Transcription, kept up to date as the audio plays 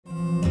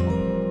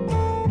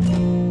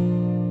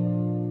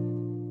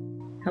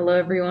Hello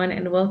everyone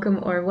and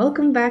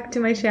welcome back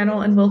to my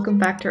channel and welcome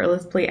back to our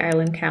Let's Play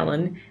Island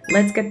Kalon.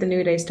 Let's get the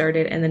new day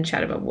started and then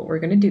chat about what we're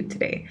gonna do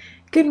today.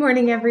 Good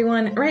morning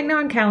everyone. Right now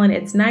in Kalon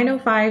it's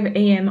 9:05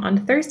 a.m.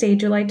 on Thursday,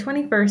 July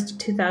 21st,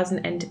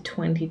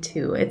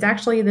 2022. It's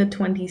actually the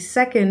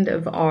 22nd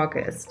of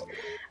August.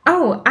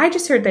 Oh, I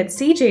just heard that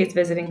CJ is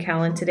visiting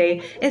Kalon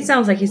today. It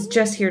sounds like he's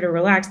just here to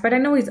relax, but I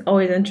know he's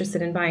always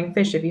interested in buying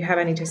fish if you have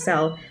any to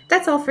sell.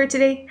 That's all for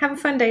today. Have a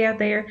fun day out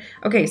there.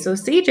 Okay, so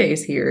CJ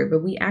is here,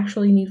 but we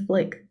actually need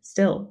Flick.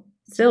 Still.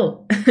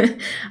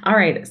 All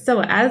right,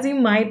 so as you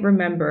might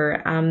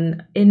remember,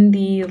 in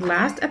the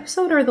last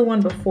episode, or the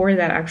one before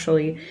that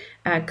actually,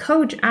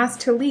 Coach asked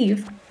to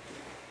leave,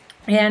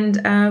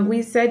 and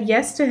we said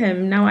yes to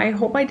him. Now, I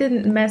hope I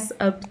didn't mess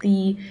up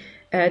the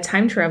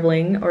time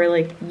traveling, or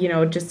like, you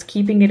know, just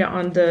keeping it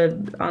on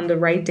the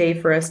right day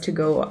for us to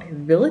go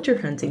villager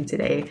hunting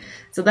today.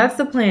 So that's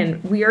the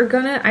plan. We are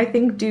gonna, I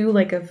think, do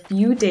like a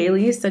few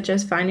dailies, such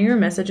as finding your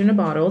message in a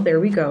bottle. There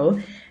we go.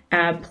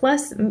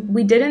 Plus,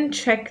 we didn't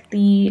check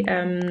the,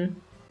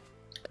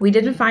 we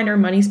didn't find our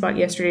money spot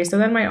yesterday, so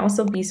that might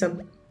also be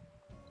some...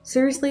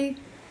 Seriously?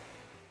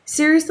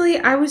 Seriously?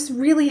 I was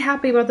really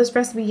happy about this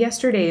recipe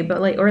yesterday,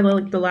 but like, or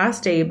like the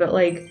last day, but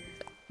like,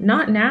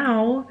 not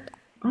now.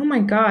 Oh my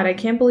god, I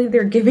can't believe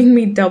they're giving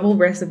me double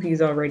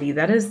recipes already.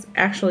 That is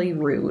actually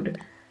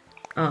rude.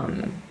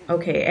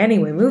 Okay,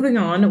 anyway, moving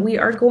on. We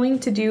are going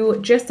to do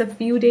just a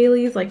few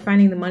dailies, like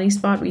finding the money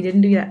spot. We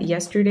didn't do that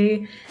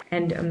yesterday,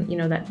 and you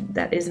know,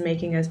 that is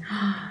making us...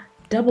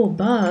 double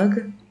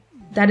bug!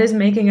 That is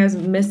making us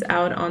miss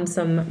out on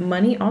some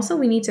money. Also,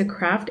 we need to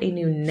craft a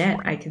new net,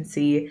 I can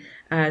see.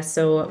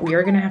 So we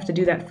are gonna have to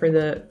do that for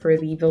the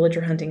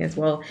villager hunting as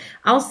well.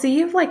 I'll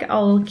see if like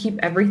I'll keep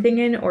everything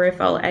in, or if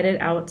I'll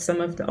edit out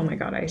some of the... Oh my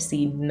god, I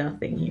see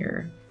nothing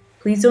here.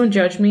 Please don't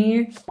judge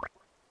me.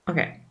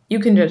 Okay, you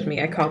can judge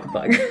me. I caught the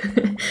bug.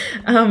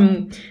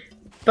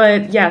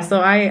 But yeah,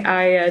 so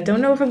I don't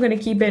know if I'm going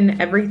to keep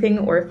in everything,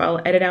 or if I'll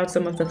edit out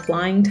some of the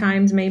flying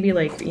times, maybe,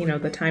 like, you know,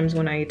 the times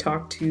when I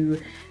talk to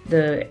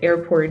the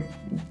airport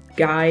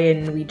guy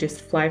and we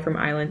just fly from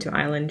island to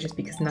island just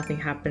because nothing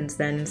happens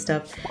then and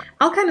stuff.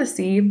 I'll kind of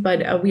see,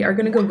 but we are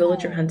going to go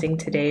villager hunting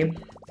today.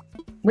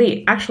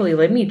 Wait, actually,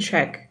 let me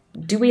check.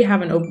 Do we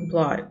have an open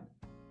plot?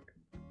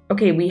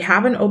 Okay, we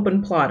have an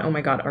open plot. Oh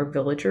my god, our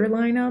villager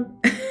lineup?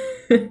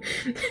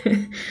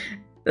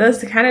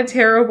 That's kind of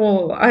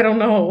terrible. I don't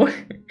know.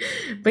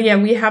 But yeah,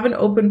 we have an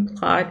open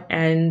plot,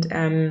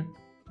 and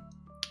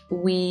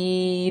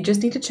we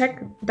just need to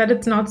check that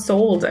it's not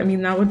sold. I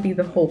mean, that would be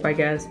the hope, I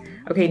guess.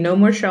 Okay, no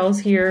more shells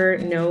here.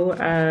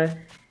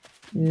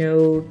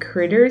 No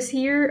critters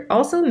here.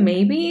 Also,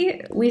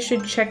 maybe we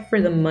should check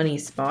for the money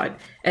spot.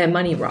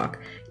 Money rock.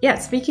 Yeah,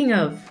 speaking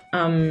of,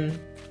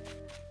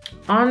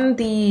 on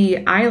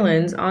the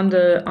islands, on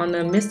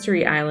the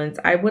mystery islands,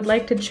 I would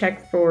like to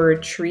check for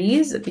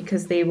trees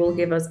because they will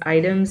give us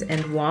items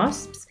and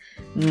wasps.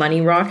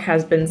 Money rock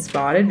has been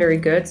spotted. Very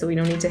good. So we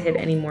don't need to hit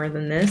any more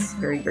than this.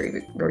 Very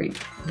good.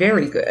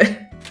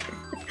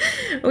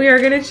 We are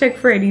going to check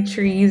for any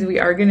trees. We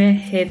are going to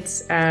hit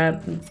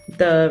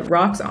the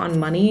rocks on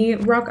Money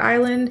Rock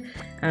Island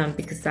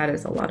because that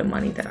is a lot of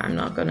money that I'm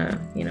not going to,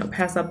 you know,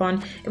 pass up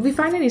on. If we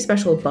find any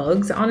special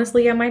bugs,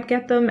 honestly, I might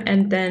get them.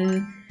 And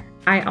then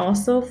I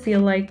also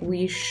feel like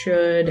we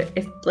should,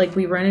 if like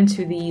we run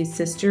into the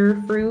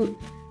sister fruit,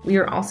 we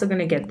are also going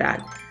to get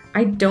that.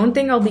 I don't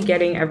think I'll be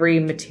getting every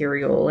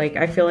material. Like,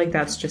 I feel like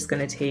that's just going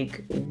to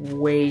take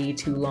way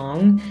too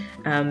long.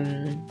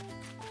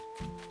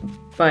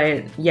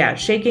 But yeah,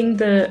 shaking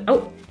the...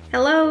 Oh,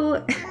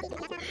 hello!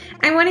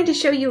 I wanted to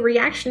show you a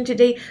reaction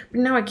today, but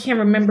now I can't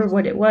remember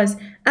what it was.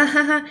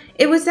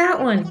 It was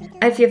that one.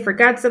 If you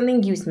forgot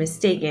something, you was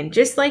mistaken.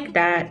 Just like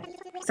that.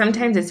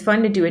 Sometimes it's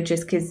fun to do it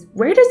just because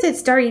where does it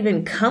star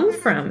even come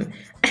from?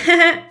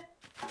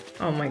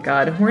 Oh my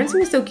god,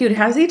 Hornsby is so cute.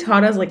 Has he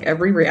taught us like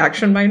every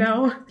reaction by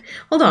now?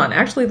 Hold on,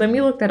 actually, let me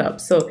look that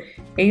up. So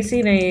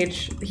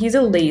ACNH, he's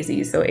a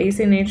lazy, so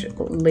ACNH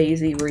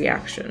lazy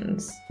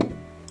reactions.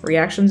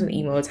 Reactions and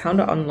emotes. How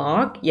to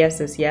unlock?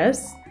 Yes. Oh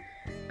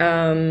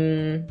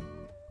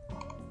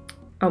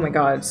my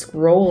god,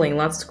 scrolling.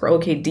 Let's scroll.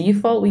 Okay,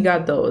 default, we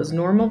got those.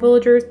 Normal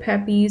villagers,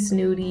 peppy,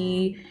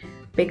 snooty,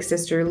 big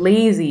sister,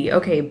 lazy.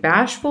 Okay,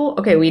 bashful.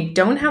 Okay, we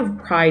don't have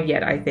pride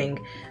yet, I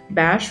think.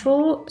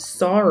 Bashful,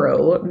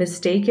 sorrow,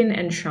 mistaken,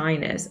 and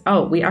shyness.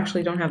 Oh, we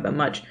actually don't have that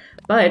much.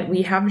 But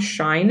we have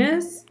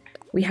shyness,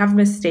 we have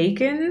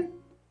mistaken,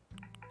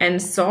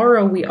 and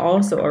sorrow we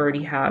also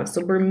already have.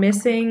 So we're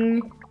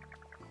missing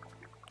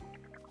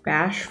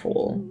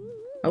bashful.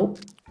 Oh,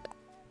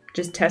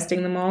 just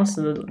testing them all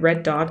so the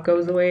red dot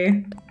goes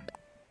away.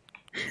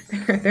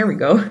 There we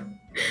go.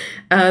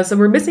 So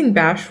we're missing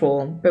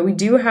bashful, but we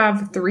do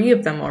have 3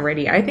 of them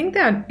already. I think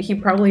that he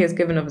probably has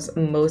given us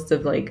most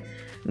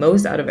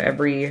out of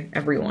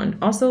everyone.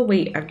 Also,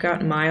 wait, I've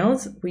got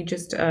miles. We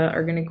just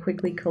are gonna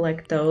quickly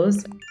collect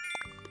those.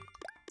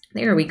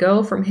 There we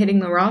go, from hitting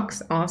the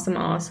rocks.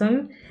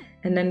 Awesome.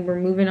 And then we're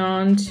moving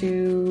on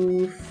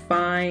to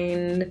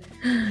find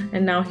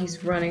And now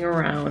he's running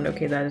around.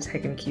 Okay, that is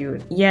heckin'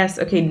 cute. Yes,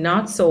 okay,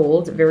 not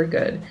sold. Very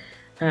good.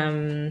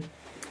 In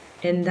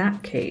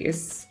that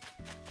case,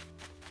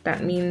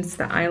 that means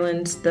the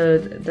island,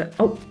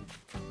 oh.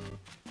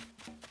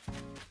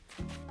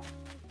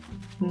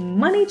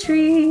 Money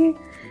tree!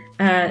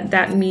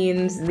 That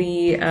means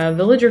the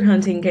villager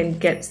hunting can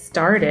get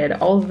started,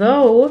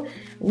 although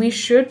we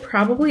should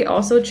probably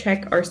also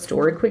check our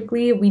store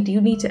quickly. We do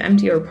need to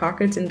empty our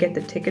pockets and get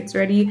the tickets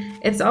ready.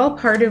 It's all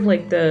part of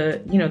like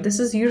the, you know, this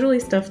is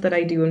usually stuff that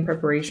I do in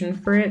preparation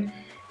for it,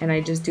 and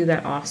I just do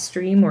that off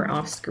stream or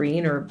off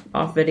screen or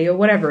off video,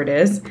 whatever it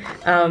is.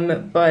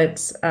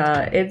 But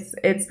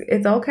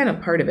it's all kind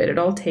of part of it. It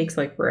all takes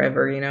like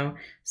forever, you know?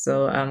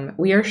 So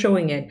we are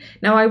showing it.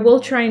 Now I will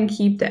try and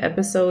keep the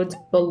episodes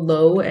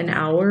below an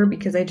hour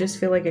because I just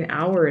feel like an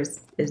hour is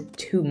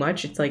too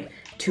much. It's like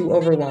too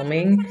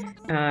overwhelming.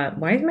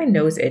 Why is my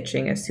nose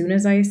itching as soon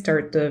as I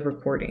start the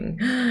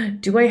recording?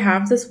 Do I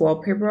have this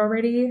wallpaper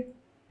already?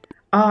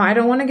 Oh, I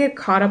don't want to get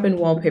caught up in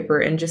wallpaper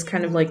and just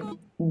kind of like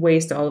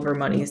waste all of our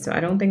money, so I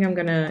don't think I'm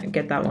gonna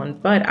get that one,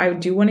 but I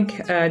do want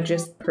to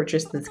just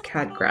purchase this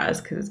cat grass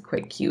because it's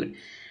quite cute.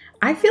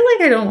 I feel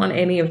like I don't want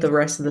any of the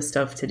rest of the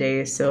stuff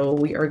today, so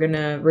we are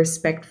gonna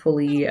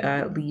respectfully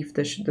leave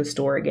the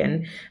store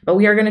again, but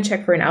we are gonna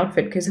check for an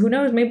outfit because who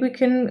knows, maybe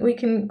we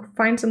can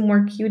find some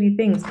more cutie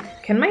things.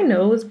 Can my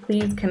nose,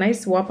 please, can I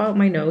swap out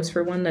my nose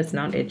for one that's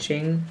not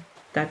itching?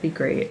 That'd be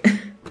great.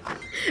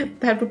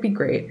 That would be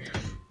great.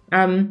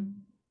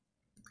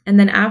 And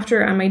then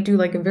after, I might do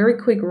like a very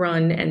quick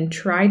run and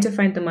try to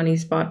find the money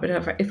spot. But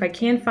if I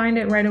can't find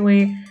it right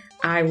away,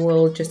 I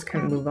will just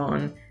kind of move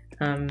on.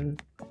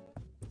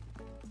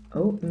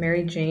 Oh,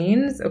 Mary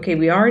Jane's. Okay,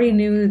 we already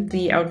knew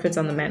the outfits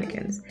on the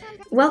mannequins.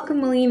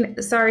 Welcome,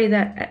 Malene. Sorry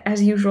that,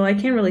 as usual, I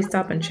can't really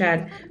stop and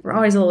chat. We're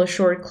always a little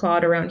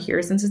short-clawed around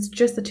here since it's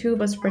just the two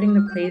of us spreading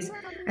the place.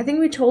 I think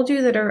we told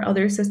you that our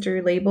other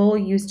sister, Label,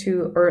 used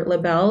to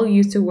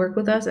work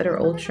with us at our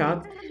old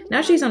shop.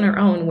 Now she's on her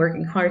own,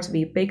 working hard to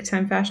be a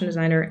big-time fashion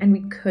designer, and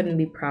we couldn't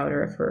be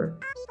prouder of her.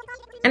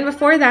 And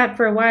before that,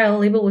 for a while,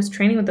 Label was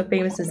training with a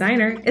famous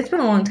designer. It's been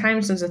a long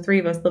time since the three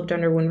of us lived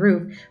under one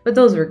roof, but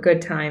those were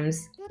good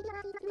times.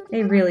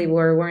 They really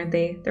were, weren't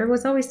they? There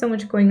was always so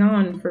much going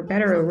on, for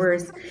better or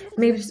worse.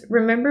 Maybe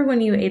remember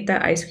when you ate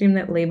that ice cream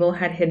that Label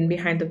had hidden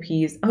behind the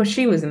peas? Oh,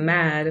 she was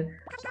mad.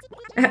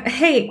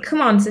 Hey, come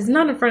on, sis,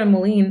 not in front of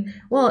Malene.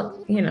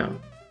 Well, you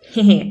know,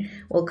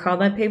 we'll call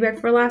that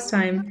payback for last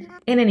time.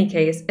 In any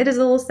case, it is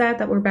a little sad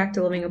that we're back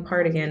to living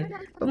apart again.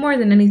 But more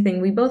than anything,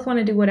 we both want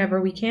to do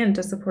whatever we can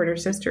to support our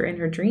sister in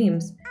her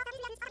dreams.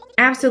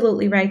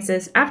 Absolutely right,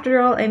 sis. After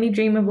all, any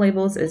dream of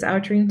Label's is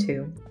our dream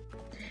too.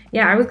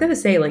 Yeah, I was gonna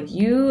say, like,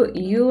 you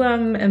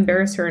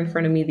embarrassed her in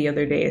front of me the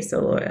other day,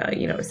 so,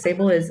 you know,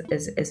 Sable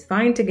is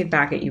fine to get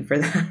back at you for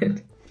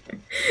that.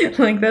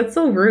 Like, that's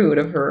so rude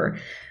of her.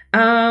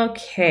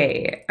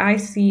 Okay, I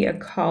see a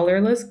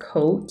collarless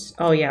coat.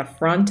 Oh yeah,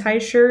 front tie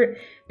shirt,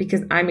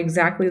 because I'm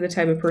exactly the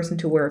type of person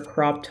to wear a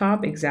crop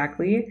top,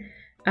 exactly.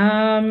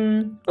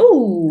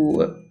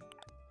 Ooh.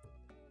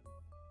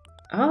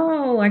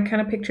 Oh, I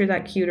kind of pictured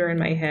that cuter in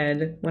my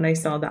head when I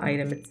saw the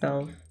item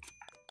itself.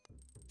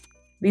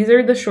 These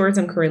are the shorts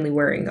I'm currently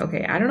wearing.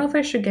 Okay, I don't know if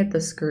I should get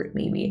the skirt,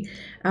 maybe.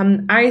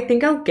 I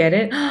think I'll get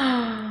it.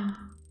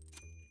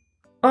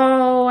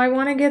 Oh, I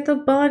want to get the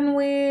bun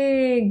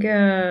wig.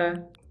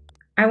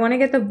 I want to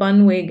get the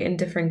bun wig in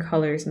different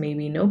colors,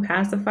 maybe. No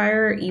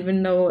pacifier,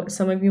 even though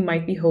some of you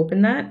might be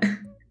hoping that.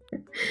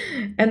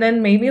 And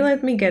then maybe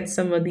let me get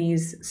some of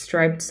these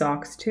striped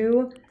socks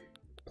too.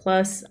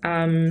 Plus,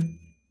 oh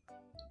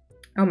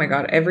my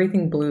god,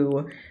 everything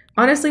blue.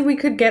 Honestly, we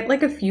could get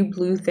like a few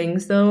blue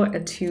things though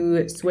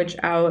to switch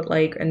out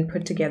like and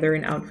put together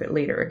an outfit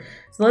later.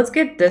 So let's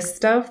get this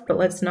stuff, but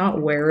let's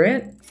not wear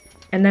it.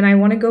 And then I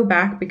want to go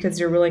back because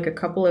there were like a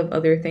couple of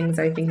other things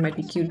I think might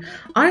be cute.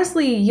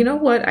 Honestly, you know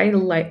what I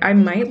like? I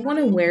might want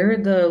to wear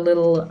the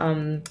little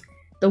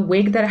the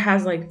wig that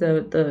has like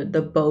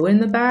the bow in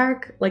the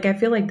back. Like I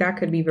feel like that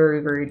could be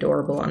very, very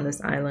adorable on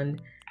this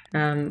island.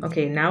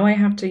 Okay, now I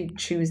have to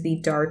choose the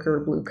darker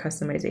blue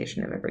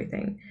customization of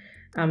everything.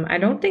 I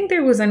don't think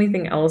there was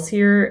anything else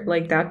here.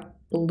 Like that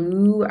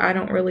blue I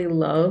don't really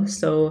love,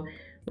 so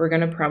we're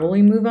gonna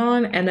probably move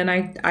on. And then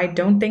I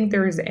don't think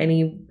there's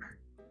any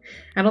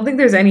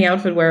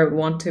outfit where I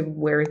want to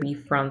wear the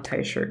front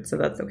tie shirt, so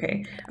that's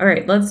okay. All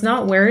right, let's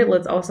not wear it.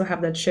 Let's also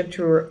have that shipped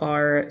to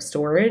our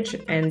storage,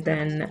 and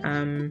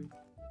then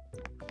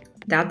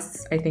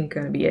that's, I think,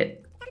 gonna be it.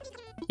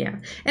 Yeah,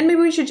 and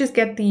maybe we should just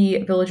get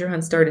the villager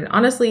hunt started.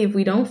 Honestly, if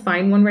we don't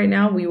find one right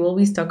now, we will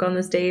be stuck on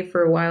this day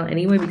for a while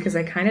anyway, because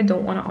I kind of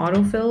don't want to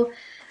autofill.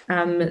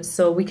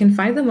 So we can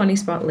find the money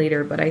spot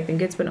later, but I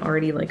think it's been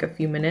already like a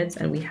few minutes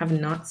and we have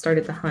not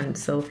started the hunt.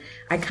 So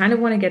I kind of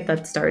want to get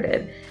that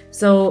started.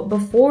 So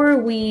before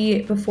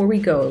we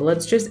go,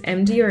 let's just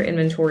empty our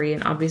inventory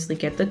and obviously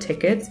get the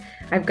tickets.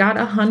 I've got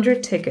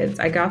 100 tickets.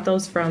 I got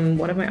those from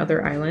one of my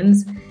other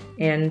islands,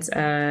 and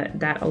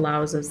that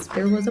allows us,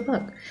 there was a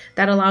bug,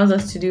 that allows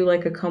us to do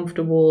like a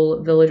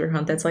comfortable villager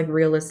hunt that's like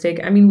realistic.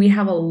 I mean, we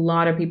have a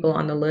lot of people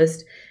on the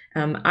list.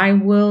 I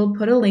will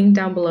put a link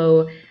down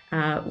below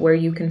where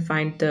you can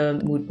find the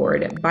mood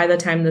board. By the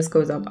time this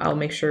goes up, I'll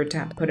make sure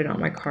to put it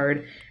on my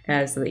card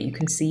so that you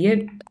can see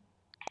it.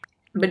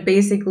 But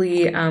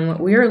basically,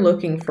 we are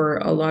looking for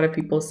a lot of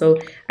people. So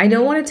I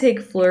don't want to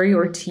take Flurry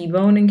or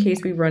T-Bone in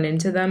case we run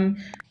into them,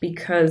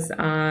 because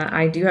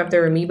I do have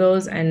their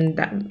amiibos, and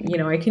that, you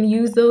know, I can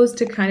use those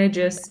to kind of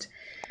just...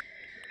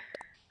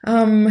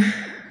 Oh,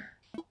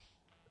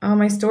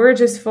 my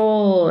storage is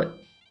full.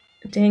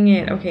 Dang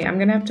it. Okay, I'm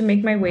gonna have to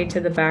make my way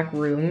to the back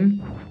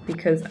room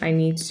because I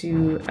need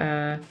to...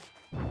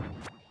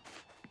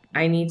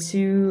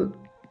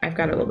 I've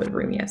got a little bit of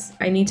room, yes.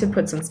 I need to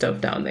put some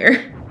stuff down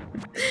there.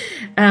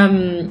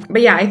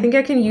 But yeah, I think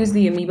I can use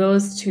the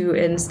amiibos to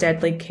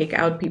instead like kick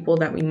out people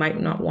that we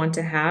might not want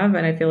to have,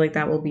 and I feel like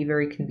that will be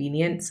very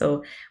convenient.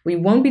 So we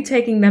won't be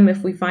taking them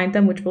if we find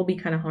them, which will be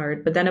kind of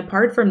hard. But then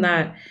apart from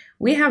that,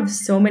 we have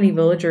so many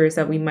villagers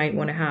that we might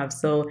want to have.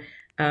 So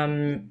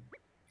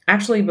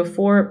actually,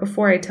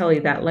 before I tell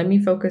you that, let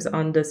me focus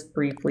on this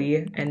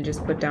briefly and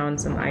just put down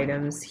some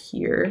items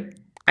here.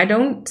 I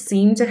don't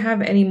seem to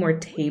have any more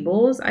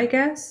tables, I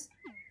guess.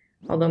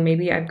 Although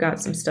maybe I've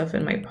got some stuff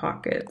in my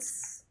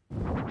pockets.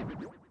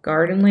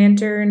 Garden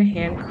lantern,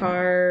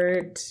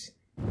 handcart,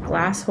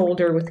 glass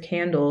holder with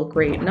candle.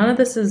 Great. None of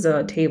this is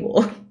a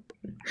table.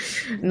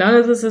 None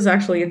of this is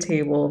actually a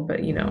table,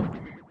 but you know.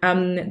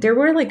 There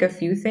were like a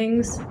few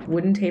things.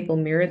 Wooden table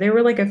mirror. There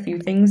were like a few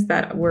things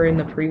that were in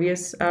the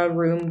previous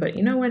room, but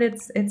you know what? It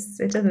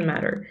doesn't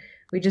matter.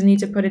 We just need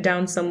to put it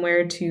down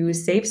somewhere to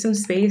save some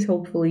space,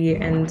 hopefully,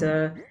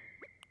 and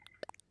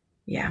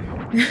yeah.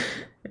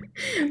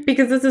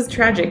 Because this is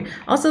tragic.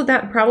 Also,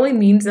 that probably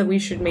means that we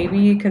should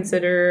maybe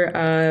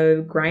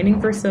consider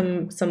grinding for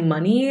some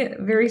money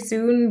very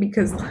soon,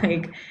 because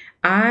like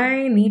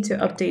I need to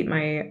update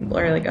my,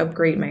 or like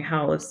upgrade my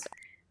house.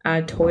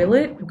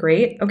 Toilet,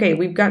 great. Okay,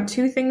 we've got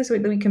two things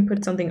that we can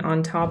put something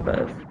on top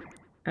of,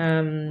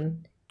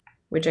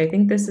 which I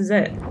think this is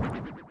it.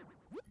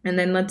 And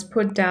then let's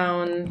put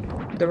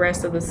down the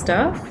rest of the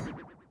stuff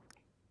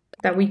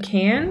that we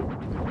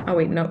can. Oh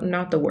wait, no,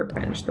 not the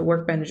workbench. The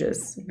workbench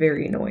is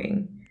very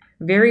annoying.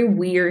 Very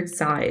weird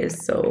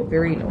size, so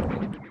very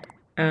annoying.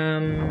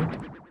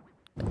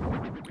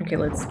 Okay,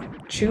 let's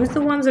choose the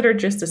ones that are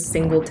just a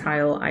single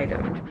tile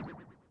item.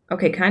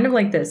 Okay, kind of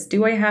like this.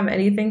 Do I have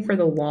anything for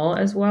the wall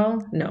as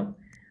well? No.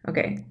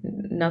 Okay,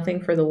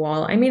 nothing for the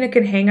wall. I mean, I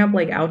could hang up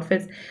like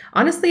outfits.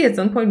 Honestly, at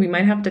some point we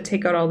might have to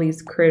take out all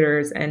these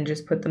critters and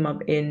just put them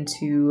up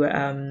into,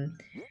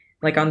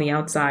 like on the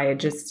outside,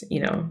 just,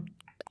 you know,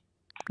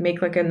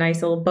 make like a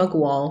nice little bug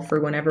wall for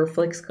whenever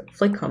Flick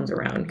comes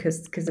around,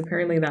 because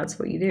apparently that's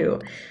what you do.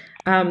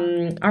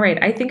 All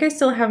right, I think I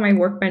still have my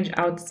workbench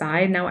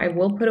outside. Now I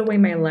will put away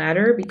my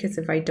ladder, because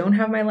if I don't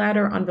have my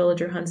ladder on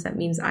villager hunts, that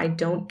means I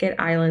don't get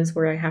islands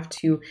where I have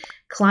to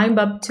climb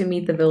up to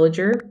meet the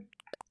villager,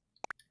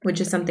 which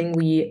is something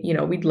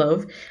we'd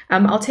love.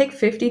 I'll take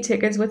 50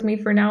 tickets with me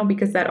for now,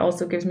 because that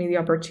also gives me the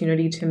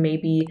opportunity to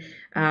maybe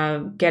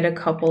get a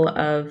couple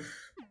of,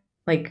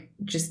 like,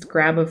 just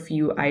grab a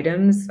few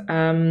items.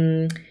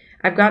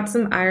 I've got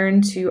some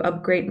iron to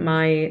upgrade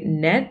my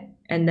net,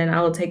 and then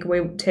I'll take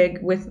my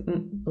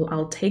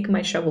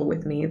shovel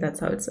with me. That's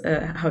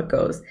how it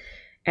goes.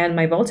 And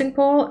my vaulting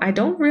pole, I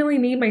don't really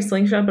need my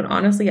slingshot, but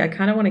honestly, I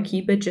kind of want to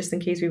keep it just in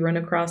case we run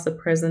across a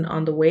present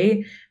on the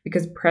way,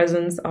 because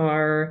presents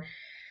are,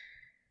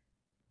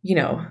 you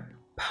know,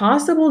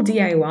 possible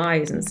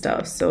DIYs and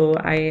stuff. So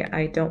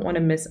I don't want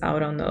to miss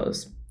out on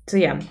those. So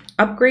yeah,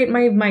 upgrade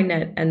my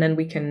net, and then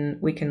we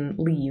can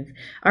leave.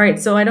 All right,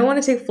 so I don't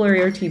want to take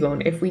Flurry or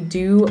T-Bone if we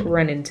do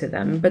run into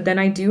them. But then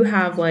I do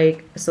have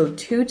like, so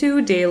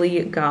Tutu,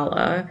 Daily,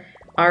 Gala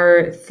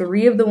are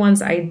three of the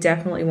ones I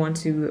definitely want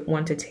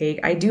to take.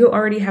 I do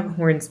already have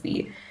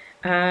Hornsby.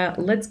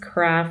 Let's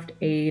craft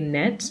a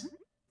net.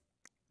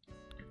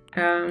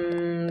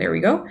 There we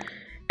go.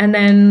 And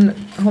then,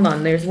 hold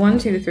on, there's 1,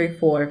 2, 3,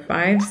 4,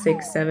 5,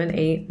 6, 7,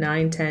 8,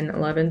 9, 10,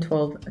 11,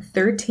 12,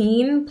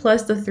 13,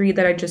 plus the 3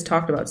 that I just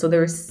talked about. So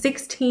there are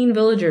 16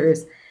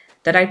 villagers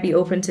that I'd be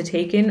open to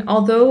taking.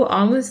 Although,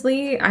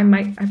 honestly, I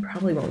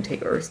probably won't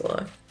take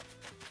Ursula.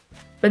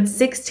 But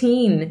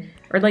 16,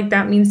 or like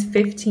that means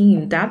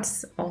 15.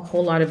 That's a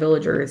whole lot of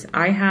villagers.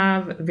 I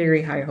have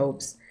very high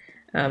hopes.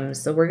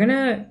 So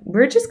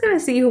we're just gonna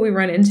see who we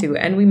run into,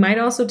 and we might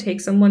also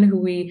take someone who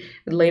we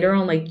later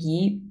on like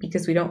yeet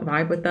because we don't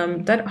vibe with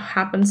them. That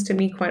happens to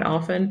me quite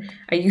often.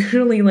 I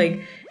usually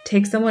like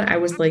take someone I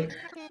was like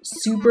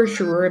super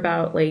sure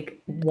about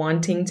like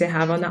wanting to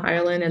have on the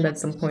island, and at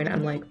some point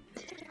I'm like,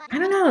 I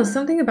don't know,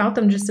 something about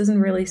them just doesn't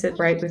really sit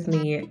right with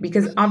me,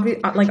 because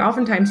like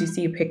oftentimes you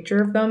see a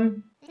picture of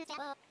them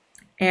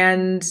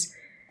and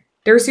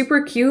they're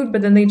super cute,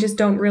 but then they just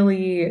don't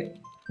really,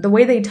 the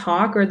way they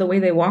talk or the way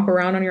they walk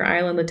around on your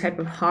island, the type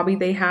of hobby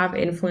they have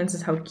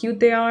influences how cute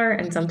they are,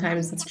 and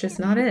sometimes it's just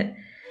not it.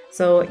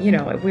 So, you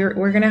know,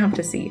 we're gonna have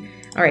to see.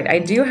 All right, I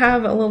do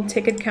have a little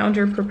ticket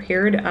counter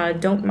prepared.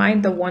 Don't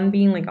mind the one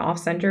being like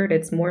off-centered.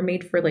 It's more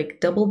made for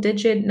like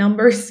double-digit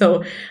numbers,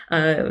 so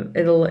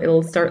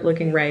it'll start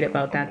looking right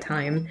about that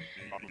time.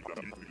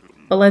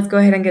 But let's go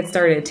ahead and get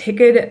started.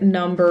 Ticket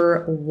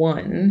number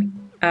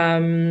 1.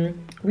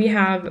 We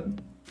have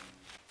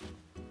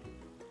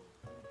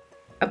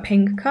a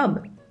pink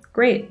cub.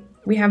 Great.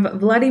 We have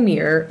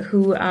Vladimir,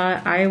 who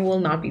I will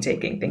not be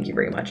taking. Thank you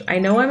very much. I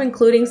know I'm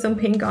including some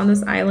pink on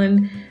this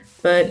island,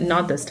 but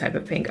not this type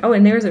of pink. Oh,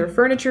 and there's a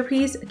furniture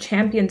piece,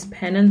 Champion's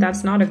Pennant.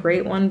 That's not a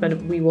great one, but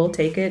we will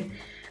take it.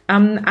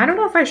 I don't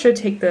know if I should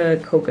take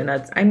the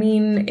coconuts. I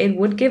mean, it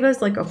would give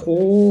us like a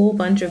whole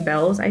bunch of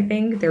bells, I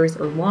think. There's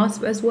a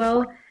wasp as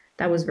well.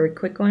 That was a very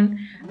quick one.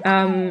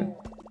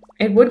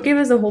 It would give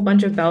us a whole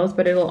bunch of bells,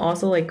 but it'll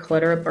also like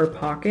clutter up our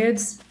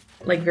pockets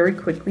like very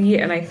quickly.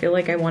 And I feel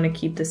like I want to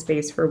keep the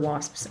space for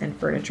wasps and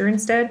furniture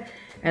instead.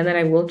 And then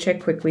I will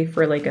check quickly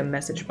for like a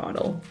message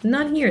bottle.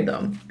 None here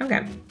though.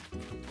 Okay.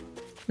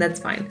 That's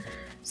fine.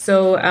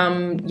 So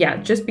yeah,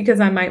 just because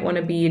I might want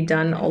to be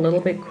done a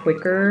little bit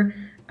quicker,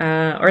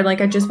 or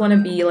like I just want to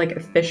be like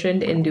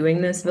efficient in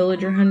doing this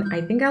villager hunt,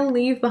 I think I'll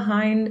leave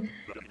behind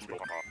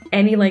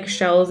any like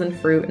shells and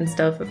fruit and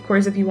stuff. Of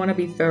course, if you want to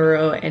be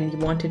thorough and you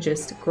want to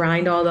just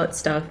grind all that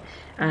stuff,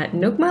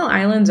 Nook Mile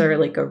Islands are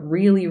like a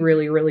really,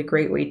 really, really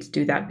great way to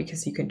do that,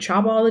 because you can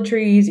chop all the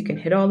trees, you can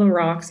hit all the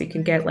rocks, you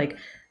can get like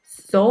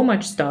so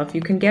much stuff.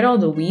 You can get all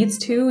the weeds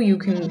too. You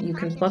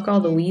can pluck all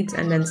the weeds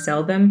and then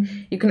sell them.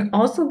 You can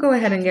also go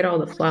ahead and get all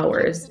the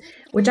flowers,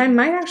 which I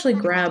might actually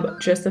grab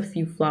just a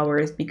few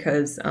flowers,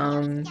 because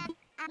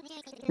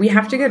we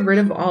have to get rid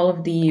of all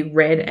of the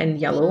red and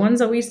yellow ones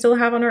that we still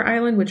have on our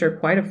island, which are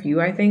quite a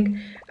few, I think.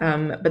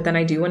 But then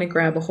I do want to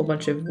grab a whole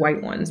bunch of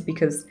white ones,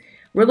 because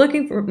we're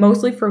looking for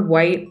mostly for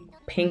white,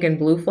 pink, and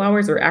blue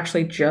flowers, or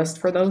actually just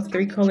for those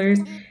 3 colors.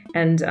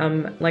 And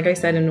like I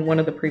said in one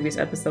of the previous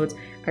episodes,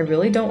 I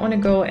really don't want to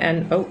go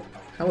and... Oh,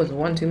 that was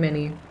one too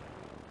many.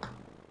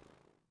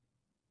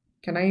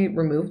 Can I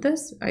remove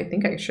this? I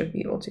think I should be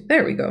able to.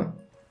 There we go.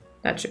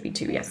 That should be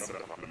 2, yes.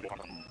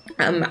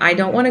 I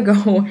don't want to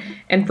go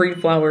and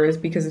breed flowers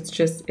because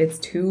it's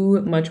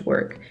too much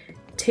work.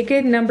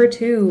 Ticket number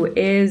 2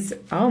 is...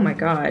 Oh my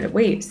god.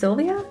 Wait,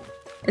 Sylvia?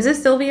 Is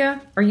this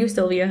Sylvia? Are you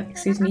Sylvia?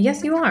 Excuse me.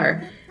 Yes, you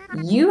are.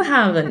 You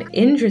have an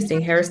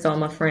interesting hairstyle,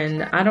 my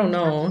friend. I don't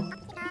know.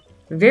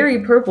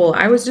 Very purple.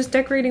 I was just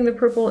decorating the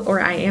purple, or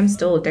I am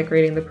still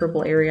decorating the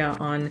purple area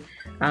on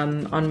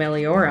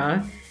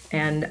Meliora,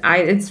 and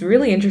it's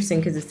really interesting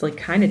because it's like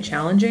kind of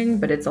challenging,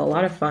 but it's a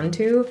lot of fun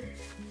too.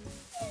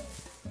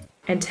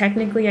 And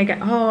technically I get...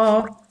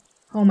 Oh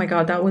my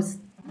god,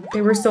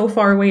 they were so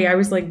far away. I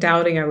was like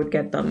doubting I would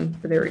get them,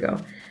 but there we go.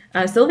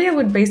 Sylvia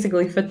would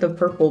basically fit the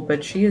purple,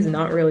 but she is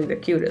not really the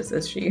cutest,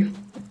 is she?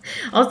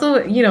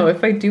 Also, you know,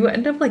 if I do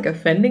end up like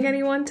offending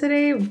anyone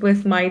today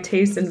with my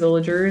taste in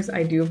villagers,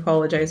 I do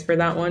apologize for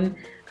that one.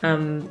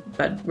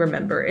 But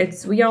remember,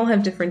 we all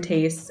have different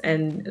tastes,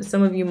 and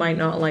some of you might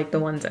not like the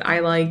ones that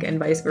I like, and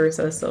vice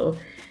versa, so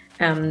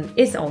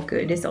it's all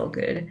good, it's all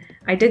good.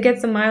 I did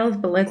get some miles,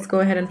 but let's go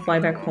ahead and fly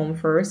back home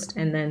first,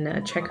 and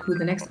then check who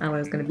the next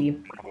island is going to be.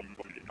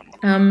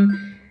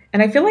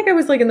 And I feel like I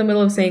was like in the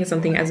middle of saying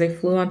something as I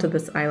flew onto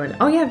this island.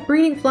 Oh yeah,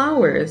 breeding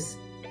flowers.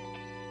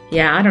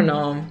 Yeah, I don't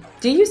know.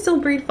 Do you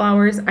still breed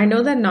flowers? I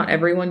know that not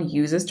everyone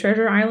uses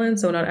Treasure Island,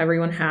 so not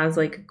everyone has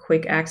like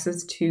quick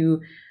access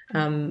to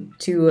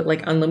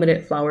like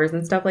unlimited flowers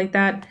and stuff like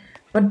that.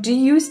 But do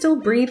you still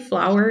breed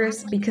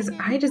flowers? Because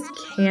I just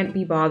can't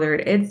be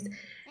bothered.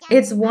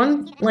 It's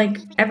one, like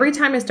every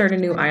time I start a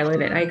new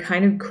island, and I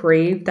kind of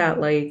crave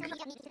that like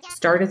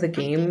start of the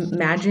game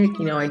magic.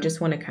 You know, I just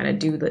want to kind of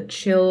do the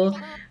chill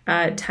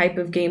type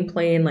of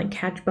gameplay and like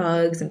catch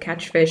bugs and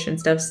catch fish and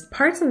stuff.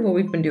 Parts of what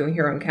we've been doing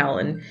here on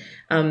Kalon.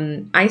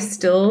 I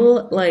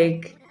still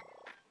like,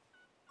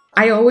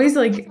 I always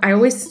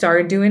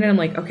start doing it. I'm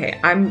like, okay,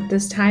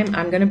 this time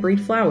I'm gonna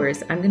breed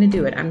flowers. I'm gonna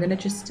do it. I'm gonna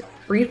just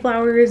breed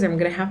flowers. I'm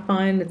gonna have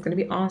fun. It's gonna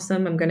be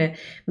awesome. I'm gonna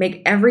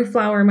make every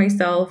flower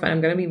myself, and I'm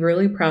gonna be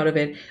really proud of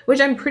it,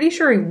 which I'm pretty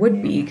sure I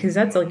would be, because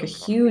that's like a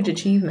huge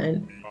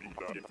achievement.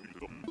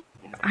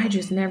 I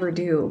just never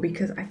do,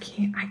 because I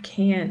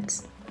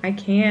can't.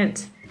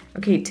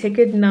 Okay,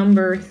 ticket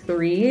number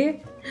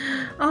 3.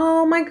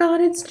 Oh my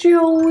god, it's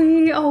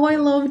Joey. Oh, I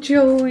love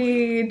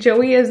Joey.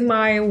 Joey is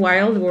my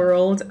Wild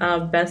World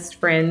best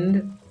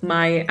friend,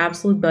 my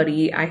absolute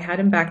buddy. I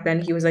had him back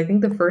then. He was, I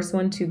think, the first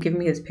one to give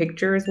me his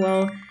picture as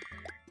well.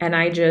 And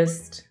I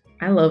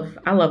love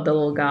the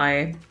little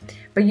guy.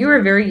 But you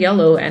are very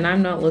yellow, and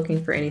I'm not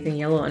looking for anything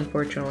yellow,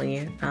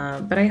 unfortunately.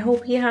 But I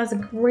hope he has a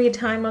great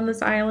time on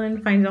this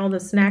island, finds all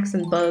the snacks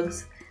and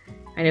bugs.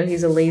 I know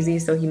he's a lazy,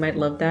 so he might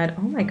love that.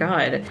 Oh my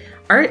god.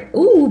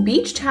 Ooh,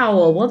 beach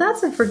towel. Well,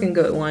 that's a freaking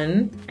good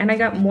one. And I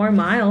got more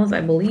miles,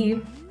 I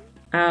believe.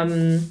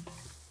 And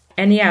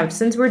yeah,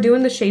 since we're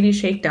doing the Shady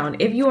Shakedown,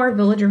 if you are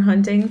villager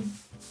hunting,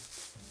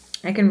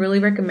 I can really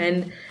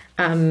recommend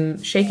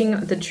shaking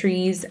the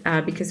trees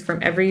because from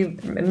every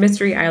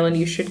mystery island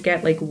you should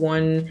get like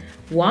 1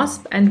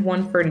 wasp and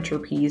 1 furniture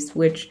piece,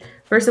 which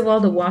first of all,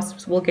 the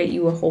wasps will get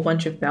you a whole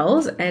bunch of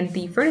bells, and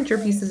the furniture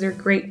pieces are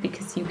great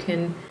because you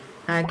can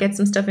get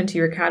some stuff into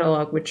your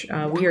catalog, which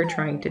we are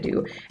trying to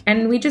do.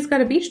 And we just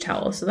got a beach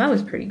towel, so that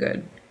was pretty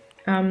good.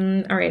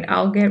 All right,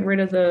 I'll get rid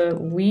of the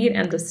wheat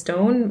and the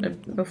stone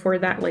before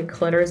that like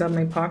clutters up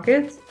my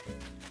pockets.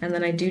 And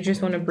then I do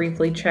just want to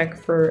briefly check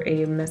for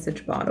a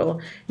message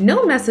bottle.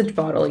 No message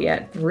bottle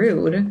yet.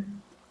 Rude.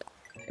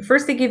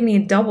 First they give me a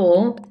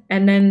double,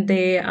 and then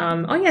they,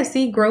 oh yeah,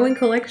 see, growing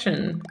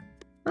collection.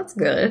 That's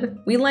good.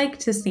 We like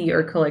to see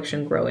our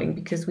collection growing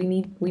because we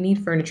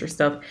need furniture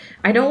stuff.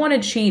 I don't want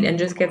to cheat and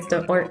just get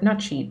stuff, or not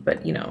cheat,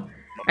 but you know,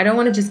 I don't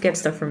want to just get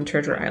stuff from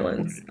treasure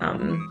islands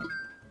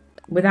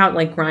without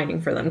like grinding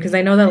for them, because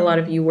I know that a lot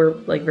of you were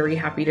like very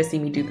happy to see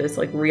me do this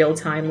like real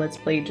time let's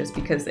play, just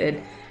because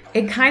it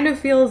kind of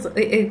feels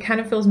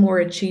more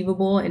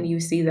achievable, and you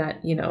see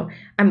that, you know,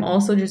 I'm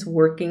also just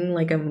working,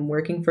 like I'm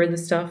working for the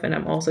stuff, and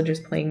I'm also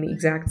just playing the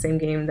exact same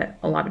game that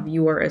a lot of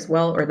you are as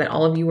well, or that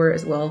all of you are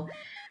as well.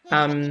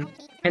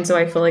 And so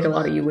I feel like a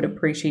lot of you would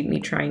appreciate me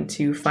trying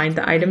to find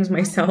the items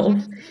myself.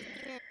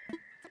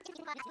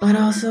 But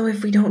also,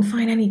 if we don't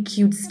find any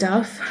cute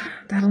stuff,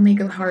 that'll make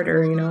it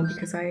harder, you know,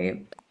 because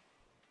I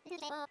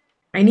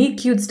need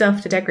cute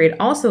stuff to decorate.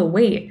 Also,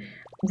 wait.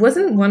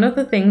 Wasn't one of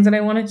the things that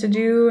I wanted to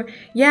do?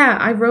 Yeah,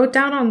 I wrote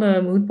down on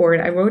the mood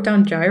board, I wrote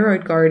down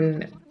Gyroid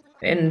Garden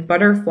and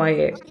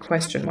Butterfly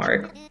question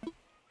mark.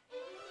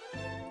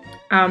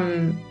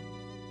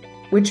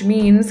 Which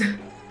means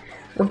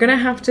we're gonna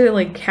have to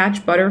like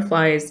catch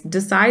butterflies,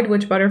 decide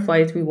which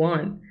butterflies we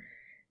want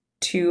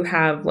to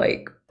have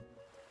like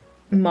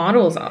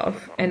models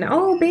of. And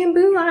oh,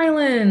 Bamboo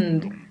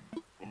Island!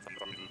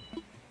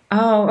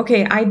 Oh,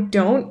 okay, I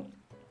don't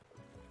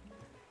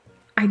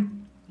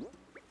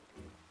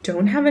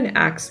have an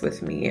axe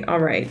with me. All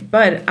right,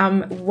 but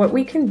what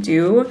we can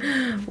do,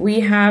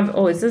 we have,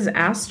 oh, is this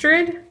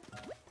Astrid?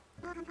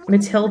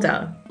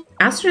 Matilda.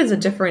 Astrid is a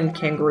different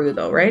kangaroo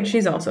though, right?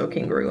 She's also a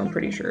kangaroo, I'm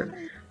pretty sure.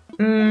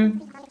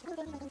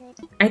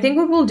 I think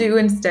what we'll do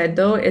instead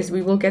though is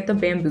we will get the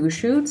bamboo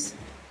shoots.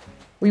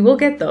 We will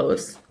get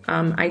those.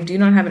 I do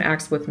not have an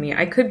axe with me.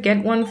 I could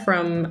get one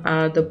from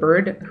the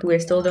bird, who I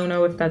still don't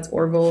know if that's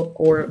Orville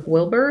or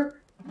Wilbur.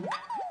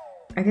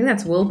 I think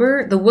that's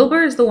Wilbur. The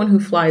Wilbur is the one who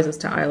flies us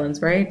to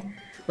islands, right?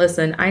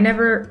 Listen, I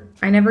never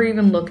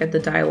even look at the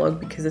dialogue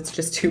because it's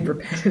just too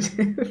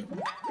repetitive.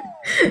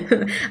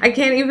 I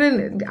can't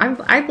even,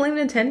 I blame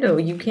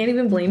Nintendo. You can't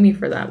even blame me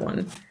for that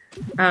one.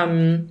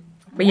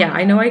 But yeah,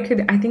 I know I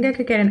think I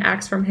could get an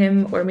axe from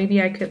him, or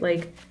maybe I could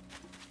like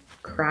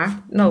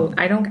craft. No,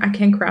 I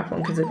can't craft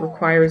one because it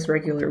requires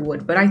regular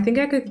wood, but I think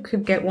I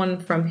could get one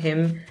from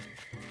him.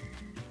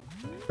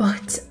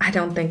 But I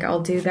don't think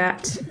I'll do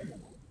that.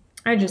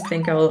 I just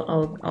think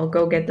I'll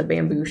go get the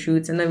bamboo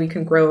shoots, and then we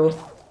can grow.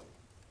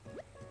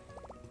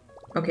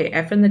 Okay,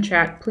 F in the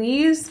chat,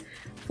 please,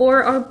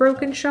 for our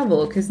broken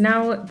shovel, because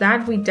now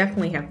that we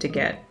definitely have to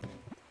get.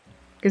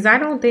 Because I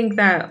don't think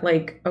that,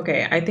 like,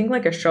 okay, I think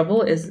like a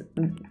shovel is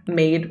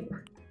made,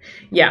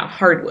 yeah,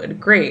 hardwood.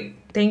 Great,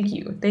 thank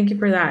you. Thank you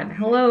for that.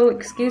 Hello,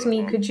 excuse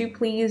me, could you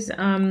please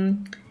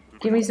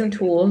give me some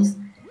tools?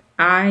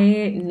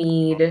 I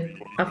need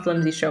a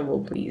flimsy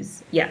shovel,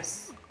 please.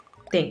 Yes.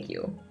 Thank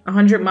you.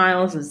 100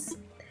 miles is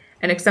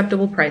an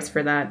acceptable price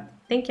for that.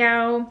 Thank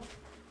you.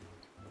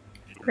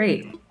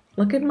 Great.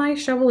 Look at my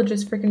shovel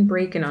just freaking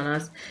breaking on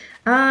us.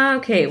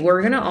 Okay,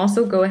 we're gonna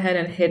also go ahead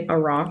and hit a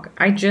rock.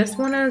 I just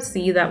want to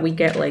see that we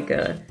get like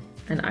an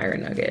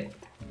iron nugget.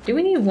 Do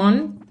we need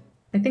one?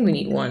 I think we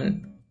need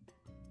one.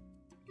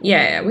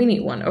 Yeah, we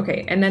need one.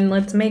 Okay, and then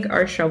let's make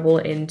our shovel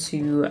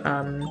into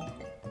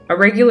a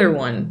regular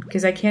one,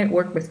 because I can't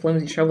work with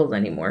flimsy shovels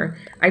anymore.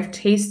 I've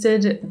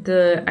tasted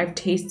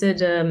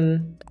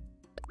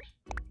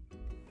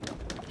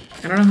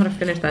I don't know how to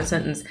finish that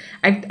sentence.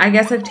 I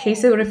guess I've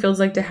tasted what it feels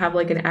like to have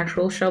like an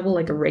actual shovel,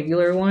 like a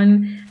regular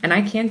one, and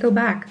I can't go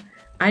back.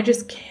 I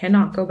just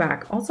cannot go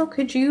back. Also,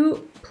 could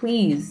you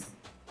please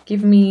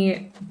give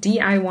me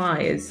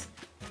DIYs?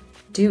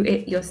 Do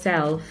it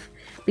yourself,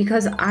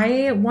 because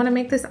I want to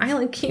make this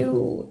island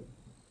cute.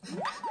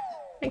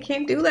 I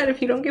can't do that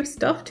if you don't give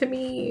stuff to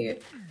me.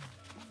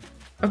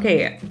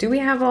 Okay, do we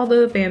have all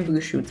the bamboo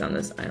shoots on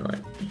this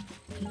island?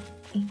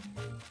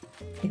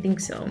 I think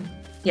so.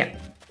 Yeah.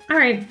 All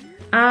right.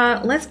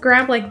 Let's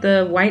grab like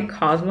the white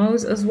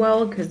cosmos as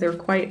well, because they're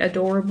quite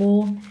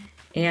adorable,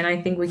 and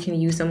I think we can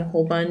use them a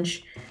whole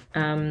bunch.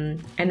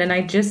 And then I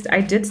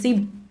did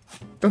see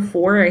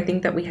before, I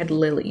think that we had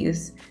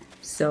lilies,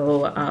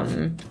 so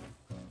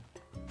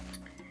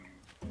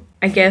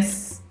I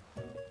guess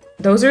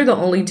those are the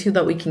only two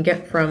that we can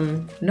get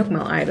from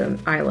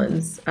Nookmel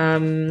Islands.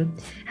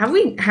 Have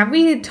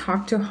we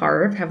talked to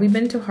Harv? Have we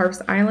been to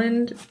Harv's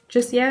Island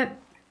just yet?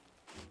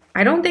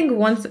 I don't think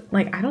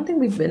I don't think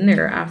we've been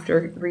there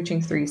after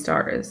reaching 3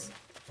 stars.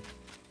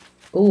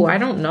 Oh, I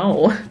don't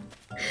know.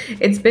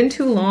 It's been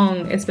too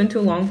long. It's been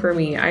too long for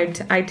me. I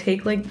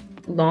take like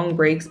long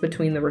breaks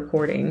between the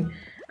recording.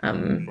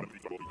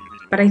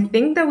 But I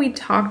think that we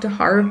talked to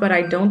Harv, but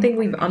I don't think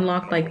we've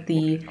unlocked like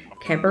the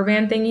camper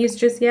van thingies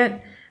just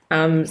yet.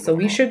 So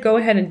we should go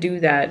ahead and do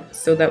that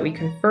so that we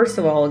can first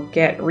of all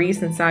get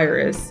Reese and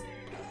Cyrus,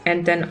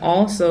 and then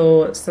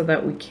also so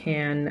that we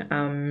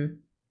can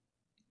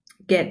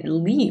get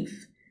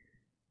Leaf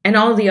and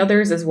all the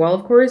others as well,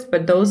 of course,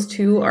 but those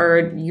two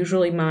are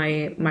usually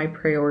my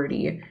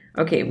priority.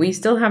 Okay, we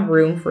still have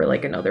room for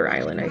like another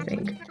island, I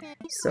think.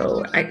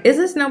 So, is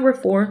this number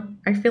 4?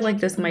 I feel like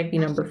this might be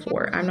number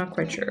 4. I'm not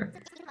quite sure.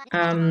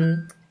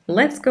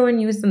 Let's go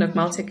and use the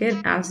Nukmal ticket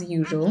as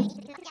usual,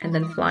 and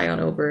then fly on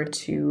over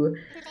to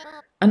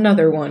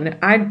another one.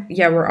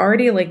 Yeah, we're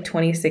already at like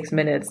 26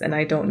 minutes, and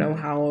I don't know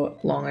how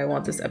long I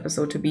want this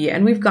episode to be,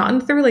 and we've gotten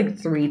through like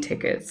 3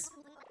 tickets.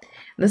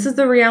 This is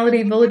the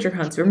reality villager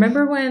hunts.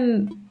 Remember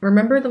when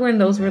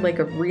those were like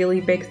a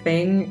really big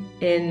thing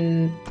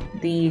in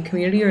the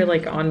community or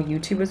like on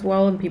YouTube as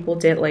well, and people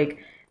did like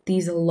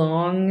these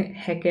long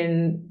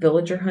heckin'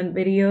 villager hunt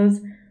videos?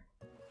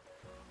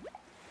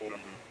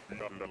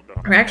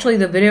 Or actually,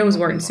 the videos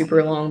weren't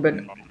super long, but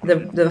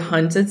the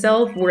hunts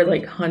itself were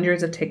like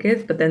hundreds of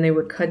tickets, but then they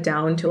were cut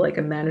down to like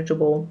a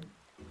manageable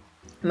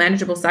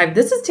size.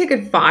 This is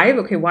ticket 5?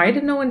 Okay, why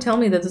did no one tell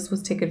me that this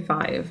was ticket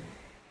 5?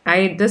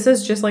 This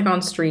is just like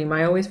on stream.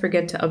 I always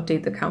forget to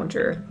update the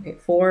counter. Okay,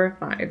 4,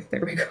 5.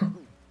 There we go.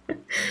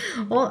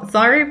 Well,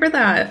 sorry for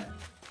that.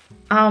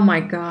 Oh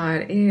my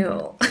god,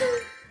 ew.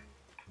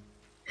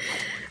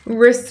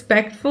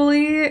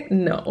 Respectfully,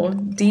 no.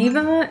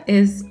 Diva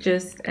is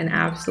just an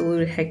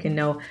absolute heckin'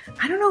 no.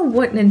 I don't know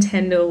what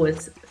Nintendo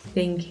was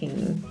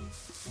thinking.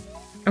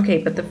 Okay,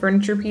 but the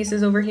furniture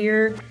pieces over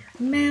here.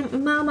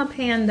 Mama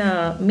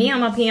Panda.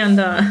 Mama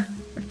Panda.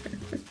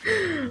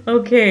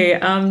 Okay,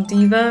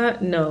 Diva,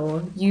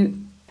 no.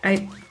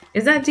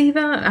 Is that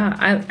Diva?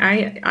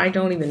 I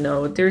don't even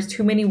know. There's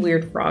too many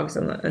weird frogs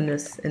in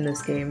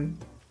this game.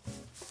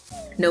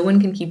 No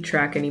one can keep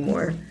track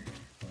anymore.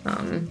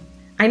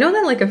 I know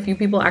that like a few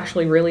people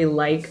actually really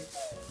like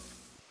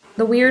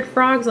the weird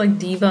frogs like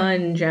Diva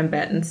and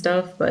Jambette and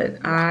stuff, but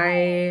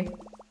I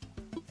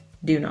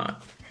do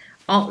not.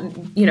 All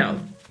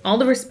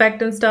the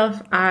respect and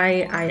stuff,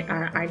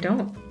 I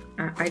don't.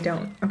 I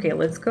don't. Okay,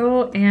 let's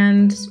go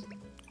and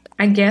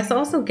I guess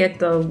also get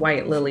the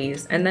white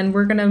lilies, and then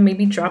we're gonna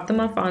maybe drop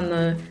them off on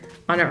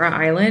our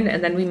island,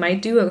 and then we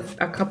might do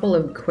a couple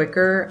of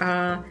quicker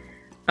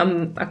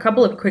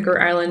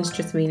islands,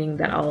 just meaning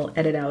that I'll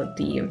edit out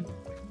the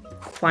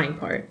flying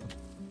part,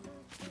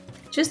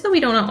 just so we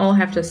don't all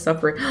have to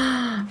suffer.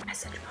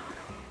 Message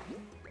bottle.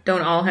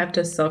 Don't all have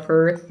to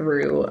suffer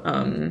through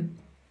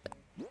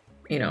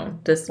you know,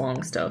 this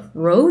long stuff.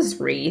 Rose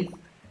wreath.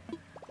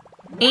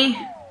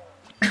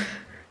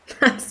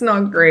 That's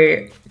not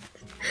great.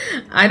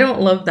 I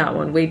don't love that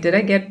one. Wait, did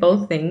I get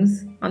both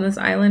things on this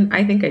island?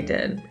 I think I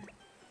did.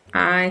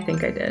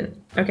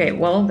 Okay,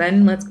 well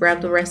then let's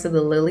grab the rest of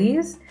the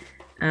lilies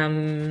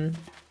and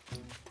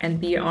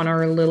be on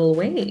our little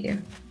way.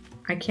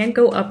 I can't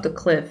go up the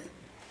cliff,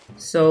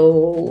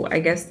 so I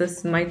guess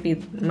this might be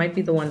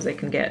the ones I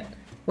can get.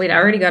 Wait, I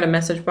already got a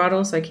message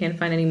bottle, so I can't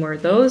find any more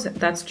of those.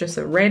 That's just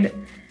a red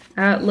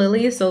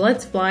lily, so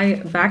let's fly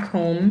back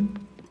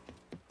home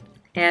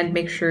and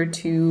make sure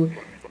to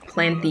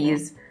plant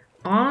these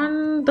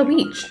on the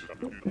beach.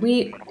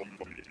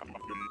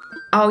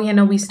 Oh yeah,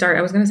 no,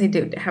 I was gonna say,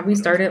 dude, have we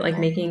started like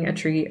making a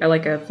tree,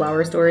 like a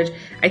flower storage?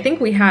 I think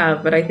we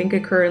have, but I think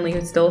it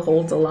currently still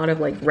holds a lot of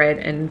like red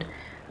and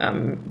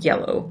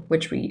yellow,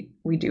 which we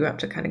do have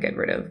to kind of get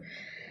rid of.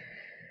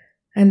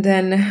 And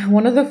then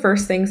one of the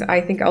first things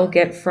I think I'll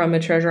get from a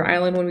treasure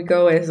island when we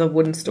go is a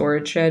wooden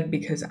storage shed,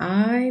 because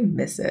I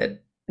miss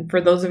it. For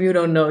those of you who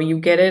don't know, you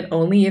get it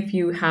only if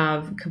you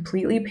have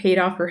completely paid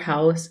off your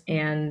house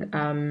and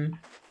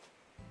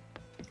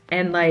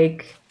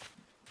like,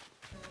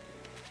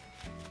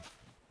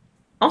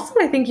 also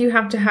I think you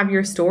have to have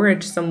your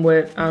storage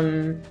somewhat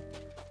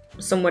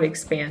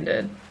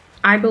expanded.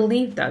 I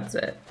believe that's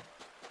it.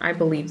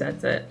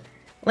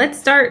 Let's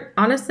start,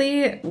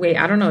 honestly, wait,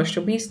 I don't know,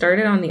 should we start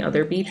it on the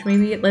other beach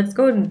maybe? Let's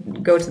go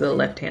to the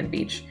left-hand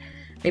beach.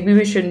 Maybe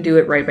we shouldn't do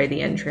it right by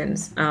the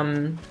entrance.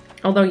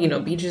 Although, you know,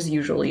 beaches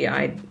usually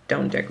I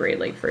don't decorate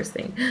like first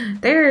thing.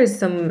 There's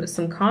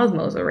some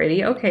cosmos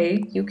already.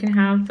 Okay, you can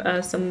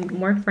have some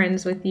more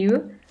friends with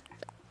you.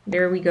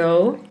 There we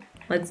go.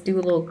 Let's do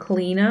a little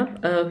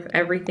cleanup of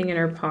everything in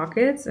our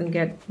pockets and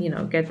get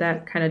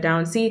that kind of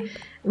down. See,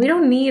 we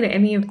don't need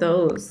any of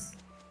those.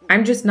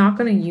 I'm just not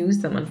going to use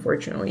them,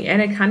 unfortunately.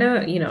 And it kind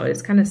of,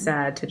 it's kind of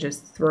sad to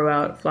just throw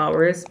out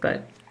flowers,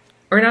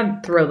 or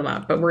not throw them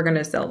out, but we're going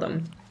to sell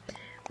them.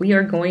 We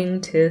are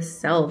going to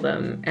sell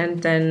them.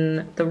 And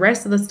then the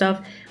rest of the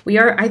stuff,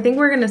 I think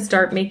we're going to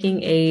start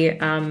making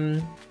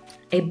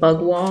a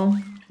bug wall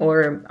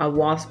or a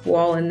wasp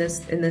wall in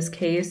this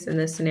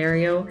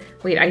scenario.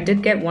 Wait, I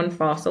did get one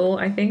fossil,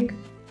 I think.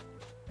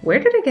 Where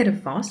did I get a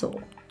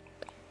fossil?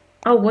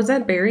 Oh, was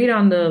that buried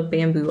on the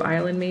bamboo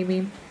island,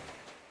 maybe?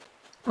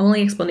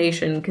 Only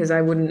explanation, because I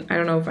don't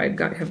know if I'd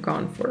have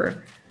gone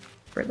for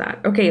for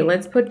that. Okay,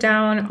 let's put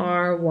down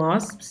our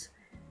wasps.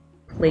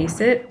 Place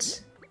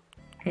it.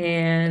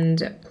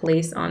 And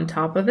place on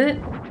top of it.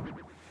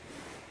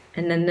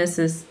 And then this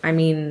is, I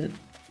mean,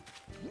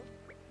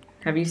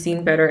 have you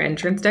seen better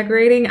entrance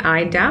decorating?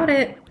 I doubt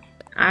it.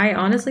 I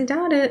honestly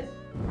doubt it.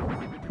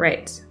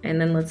 Right,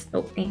 and then let's,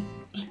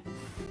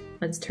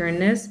 let's turn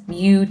this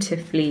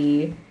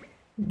beautifully.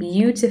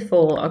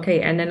 Beautiful.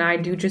 Okay, and then I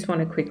do just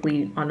want to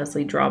quickly,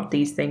 honestly, drop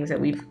these things that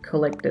we've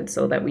collected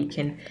so that we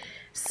can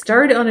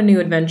start on a new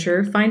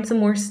adventure, find some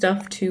more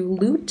stuff to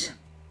loot,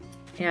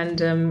 and,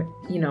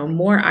 you know,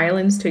 more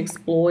islands to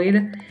exploit.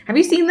 Have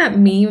you seen that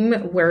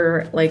meme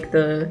where, like,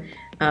 the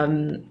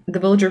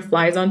villager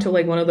flies onto,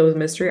 like, one of those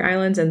mystery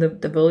islands and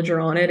the villager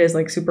on it is,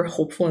 like, super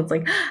hopeful and it's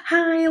like,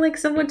 hi, like,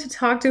 someone to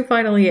talk to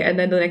finally, and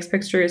then the next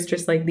picture is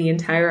just, like, the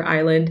entire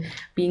island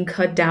being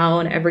cut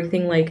down,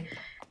 everything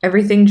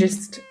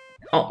just,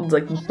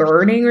 like,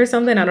 burning or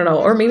something, I don't know.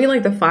 Or maybe,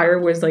 like, the fire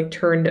was, like,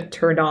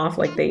 turned off,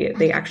 like,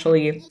 they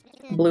actually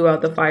blew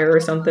out the fire or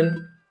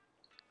something.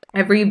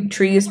 Every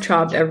tree is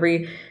chopped,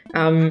 every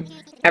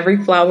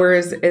flower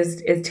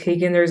is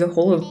taken, there's a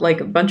hole of,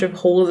 like, a bunch of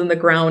holes in the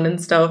ground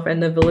and stuff,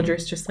 and the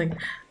villager's just like,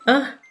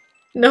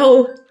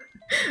 no.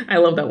 I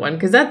love that one,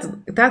 because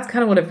that's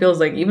kind of what it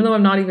feels like. Even though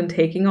I'm not even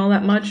taking all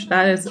that much,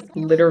 that is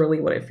literally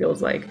what it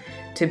feels like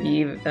to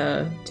be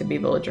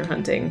villager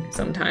hunting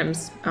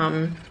sometimes.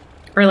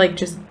 Or like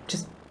just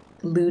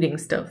looting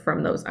stuff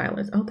from those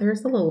islands. Oh,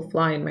 there's a little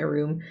fly in my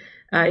room.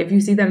 If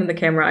you see that in the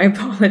camera, I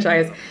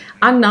apologize.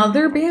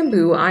 Another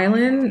bamboo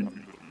island.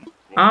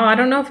 Oh, I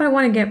don't know if I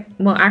want to get...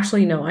 Well,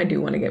 actually, no, I do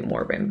want to get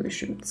more bamboo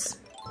shoots.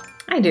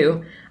 I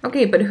do.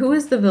 Okay, but who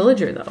is the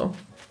villager, though?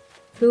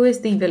 Who is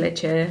the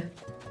villager?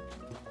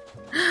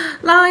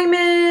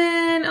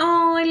 Lyman!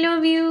 Oh, I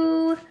love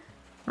you!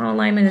 Oh,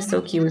 Lyman is so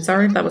cute.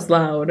 Sorry if that was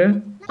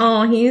loud.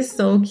 Oh, he's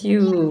so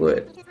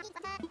cute.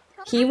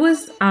 He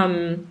was,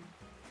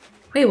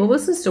 Wait, what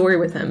was the story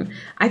with him?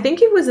 I think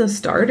he was a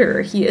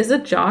starter. He is a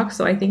jock,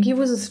 so I think he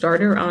was a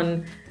starter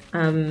on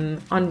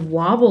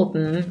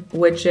Wobbleton,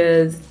 which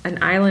is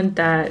an island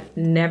that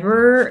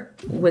never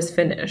was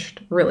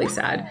finished. Really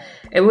sad.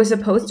 It was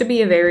supposed to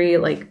be a very,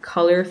 like,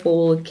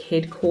 colorful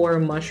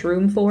kidcore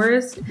mushroom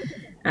forest.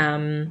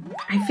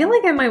 I feel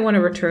like I might want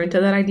to return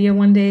to that idea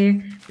one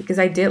day because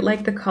I did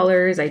like the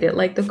colors, I did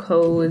like the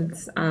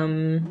codes.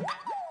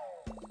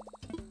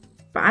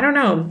 But I don't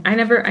know. I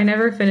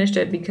never finished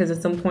it because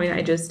at some point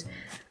I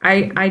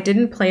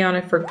didn't play on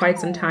it for quite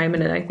some time,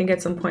 and I think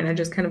at some point I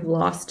just kind of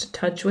lost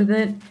touch with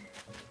it.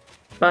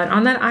 But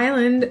on that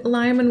island,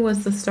 Lyman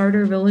was the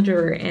starter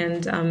villager,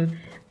 and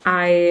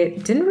I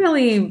didn't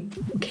really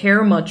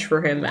care much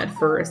for him at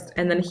first,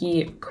 and then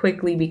he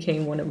quickly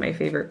became one of my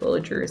favorite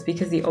villagers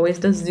because he always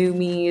does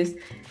zoomies.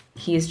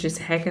 He's just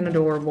heckin'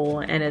 adorable,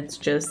 and it's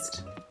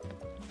just...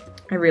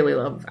 I really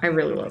love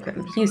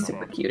him. He's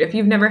super cute. If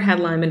you've never had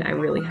Lyman, I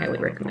really highly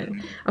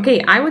recommend.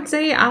 Okay, I would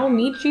say I'll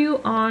meet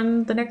you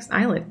on the next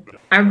island.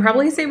 I would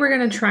probably say we're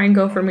gonna try and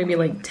go for maybe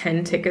like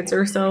 10 tickets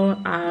or so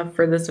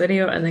for this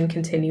video and then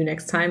continue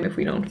next time if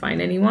we don't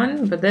find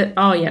anyone. But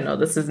oh yeah, no,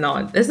 this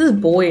is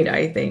Boyd,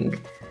 I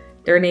think.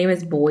 Their name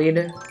is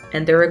Boyd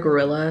and they're a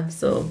gorilla,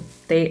 so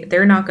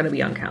they're not gonna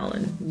be on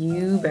Kalon.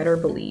 You better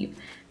believe.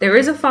 There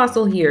is a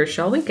fossil here.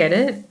 Shall we get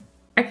it?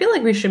 I feel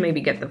like we should maybe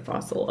get the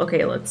fossil.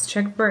 Okay, let's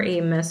check for a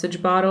message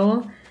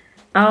bottle.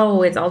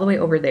 Oh, it's all the way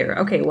over there.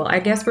 Okay, well, I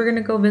guess we're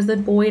gonna go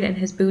visit Boyd and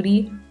his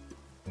booty.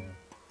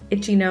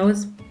 Itchy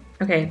nose.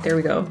 Okay, there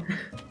we go.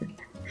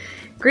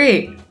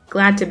 Great,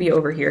 glad to be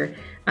over here.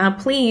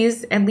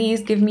 Please, at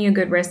least give me a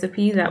good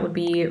recipe. That would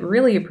be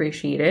really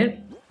appreciated.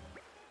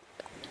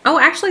 Oh,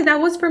 actually, that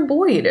was from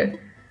Boyd.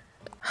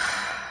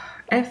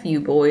 F you,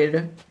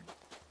 Boyd.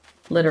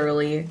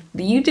 Literally.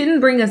 You didn't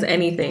bring us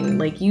anything.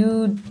 Like,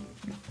 you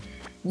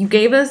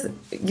gave us,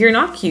 you're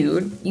not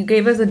cute. You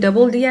gave us a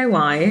double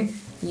DIY.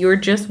 You're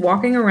just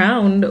walking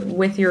around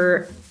with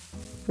your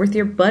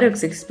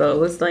buttocks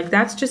exposed. Like,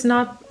 that's just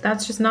not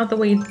the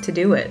way to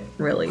do it,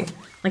 really.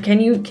 Like,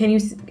 can you,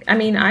 I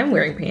mean, I'm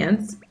wearing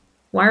pants.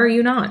 Why are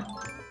you not?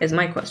 Is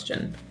my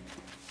question.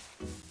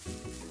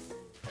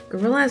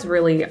 Gorillas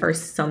really are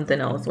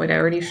something else. Wait, I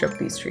already shook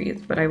these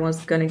trees, but I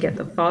was gonna get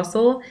the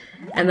fossil,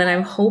 and then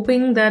I'm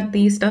hoping that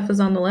the stuff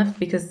is on the left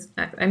because,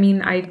 I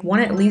mean, I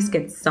want to at least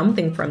get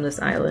something from this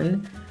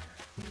island.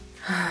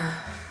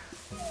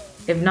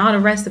 If not a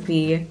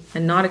recipe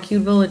and not a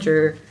cute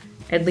villager,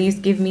 at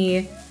least give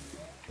me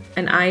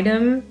an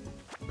item.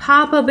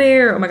 Papa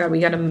Bear! Oh my god,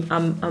 we got a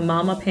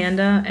mama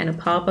panda and a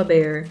Papa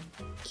Bear.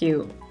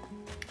 Cute.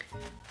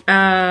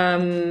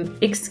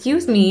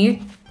 Excuse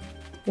me.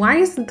 Why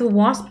is the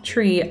wasp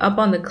tree up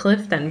on the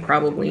cliff then,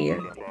 probably?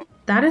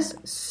 That is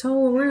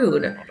so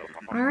rude.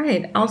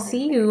 Alright, I'll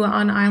see you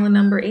on island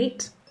number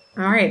 8.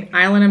 Alright,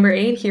 island number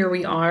 8, here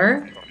we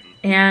are.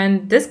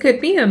 And this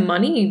could be a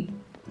money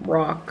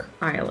rock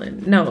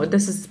island. No,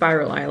 this is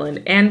Spiral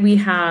Island. And we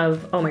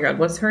have, oh my god,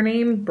 what's her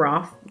name?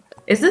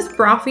 Is this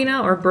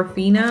Brofina or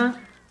Brofina?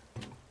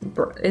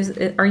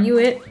 Are you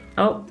it?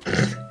 Oh.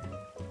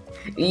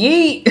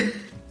 Yeet!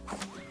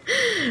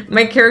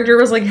 My character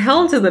was like,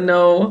 hell to the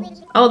no.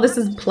 Oh, this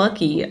is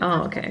Plucky.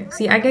 Oh, okay.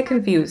 See, I get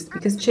confused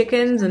because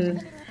chickens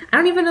and... I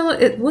don't even know,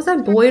 was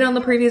that Boyd on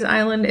the previous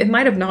island? It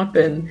might have not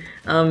been.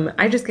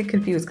 I just get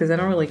confused because I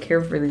don't really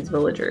care for these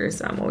villagers.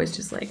 I'm always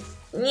just like,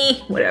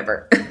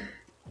 whatever.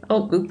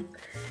 Oh, oop.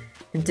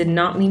 Did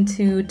not mean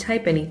to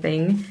type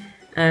anything.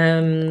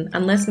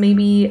 Unless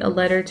maybe a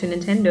letter to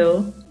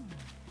Nintendo.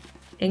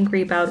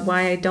 Angry about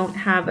why I don't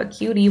have a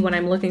cutie when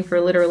I'm looking for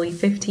literally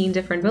 15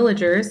 different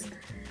villagers.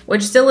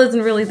 Which still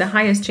isn't really the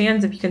highest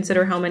chance if you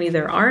consider how many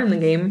there are in the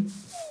game.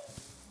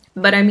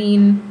 But I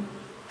mean,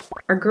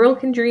 our girl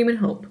can dream and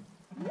hope.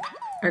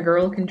 Our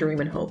girl can dream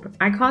and hope.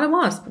 I caught a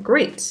wasp.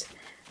 Great.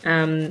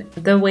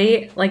 The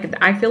way, like,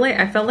 I felt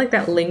like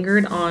that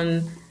lingered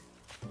on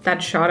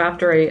that shot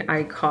after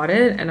I caught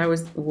it, and I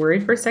was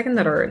worried for a second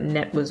that our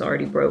net was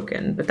already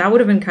broken. But that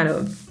would have been kind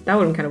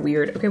of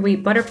weird. Okay,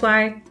 wait,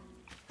 butterfly.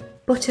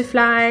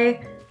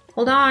 Butterfly.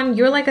 Hold on,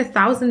 you're like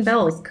 1,000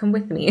 bells. Come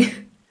with me.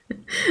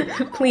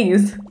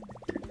 Please.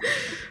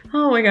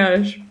 Oh my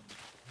gosh.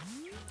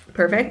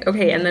 Perfect.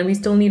 Okay, and then we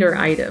still need our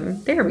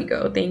item. There we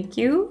go. Thank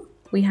you.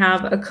 We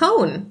have a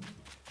cone.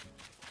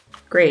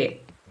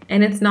 Great.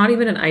 And it's not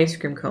even an ice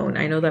cream cone.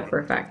 I know that for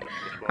a fact.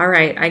 All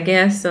right, I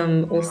guess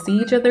we'll see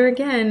each other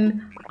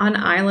again on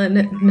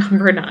island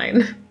number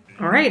 9.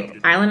 All right,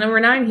 island number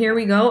 9, here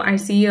we go. I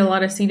see a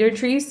lot of cedar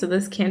trees, so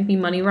this can't be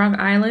Money Rock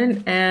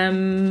Island.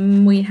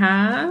 We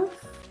have...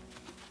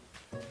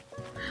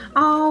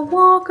 Oh,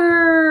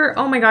 Walker!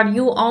 Oh my god,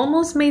 you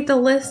almost made the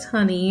list,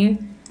 honey.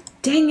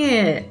 Dang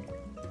it!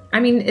 I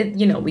mean,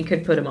 you know, we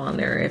could put him on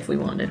there if we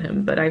wanted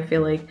him, but I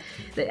feel like...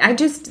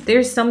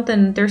 there's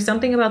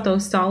something about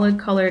those solid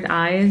colored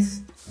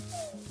eyes.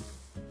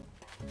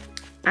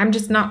 I'm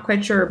just not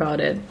quite sure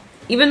about it.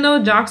 Even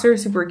though dogs are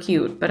super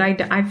cute, but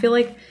I feel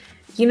like,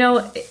 you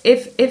know,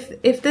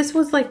 if this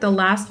was like the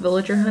last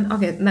villager hunt,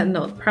 okay,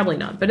 no, probably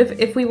not. But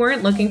if we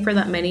weren't looking for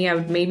that many, I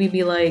would maybe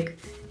be like,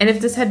 and if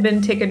this had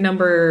been ticket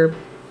number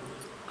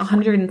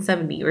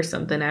 170 or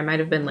something, I might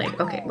have been like,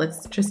 okay,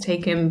 let's just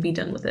take him, be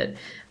done with it.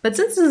 But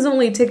since this is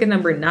only ticket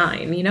number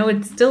 9, you know,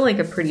 it's still like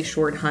a pretty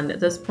short hunt at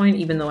this point,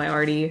 even though I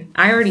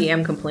already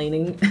am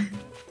complaining.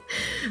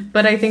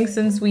 But I think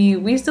since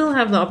we still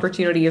have the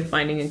opportunity of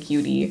finding a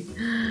cutie.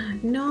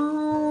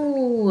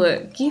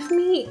 No, give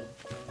me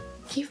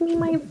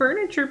my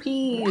furniture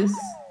piece.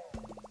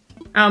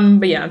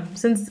 But yeah,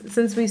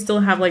 since we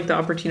still have like the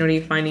opportunity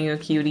of finding a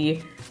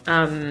cutie,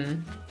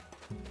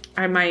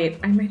 I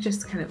might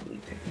just kind of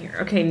leave it here.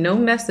 Okay, no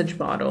message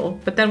bottle,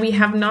 but then we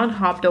have not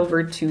hopped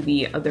over to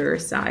the other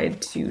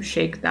side to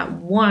shake that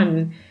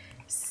one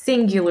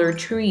singular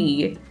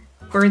tree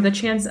for the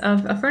chance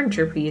of a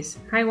furniture piece.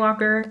 Hi,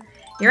 Walker.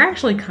 You're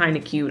actually kind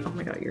of cute. Oh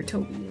my god, you're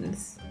toe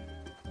beans.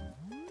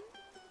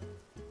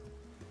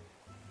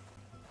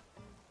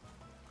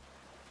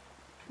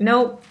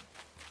 Nope.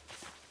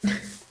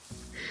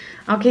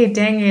 Okay,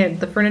 dang it.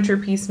 The furniture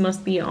piece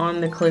must be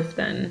on the cliff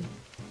then.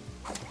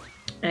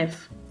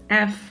 F.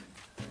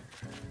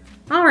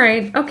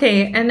 Alright,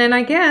 okay, and then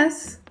I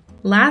guess,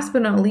 last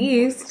but not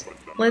least,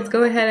 let's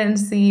go ahead and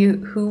see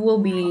who will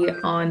be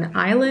on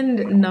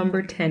island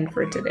number 10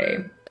 for today.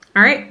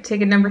 Alright,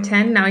 ticket number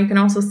 10. Now you can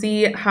also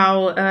see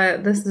how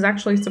this is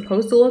actually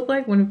supposed to look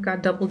like when we've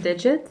got double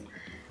digits.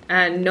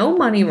 No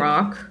Money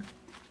Rock.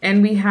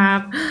 And we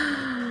have...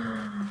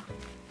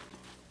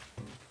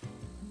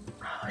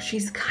 Oh,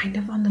 she's kind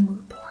of on the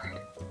mood board.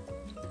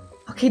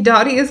 Okay,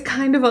 Dottie is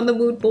kind of on the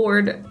mood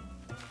board.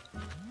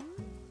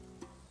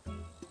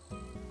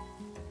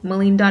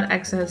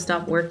 Maline.exe has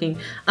stopped working.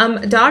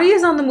 Dottie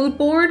is on the mood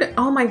board.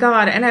 Oh my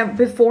god, and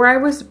before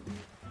it was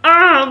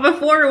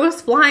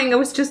flying, I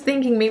was just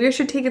thinking maybe I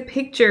should take a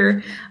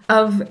picture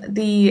of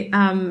the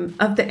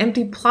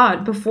empty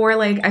plot before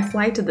like I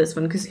fly to this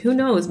one, because who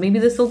knows, maybe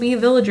this will be a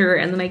villager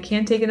and then I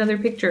can't take another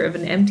picture of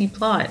an empty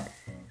plot.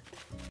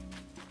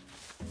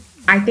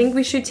 I think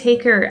we should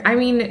take her. I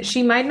mean,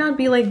 she might not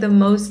be like the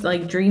most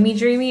like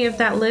dreamy of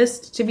that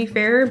list, to be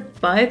fair,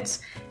 but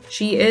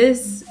she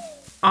is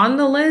on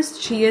the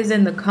list. She is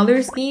in the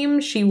color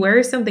scheme. She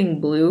wears something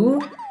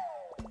blue,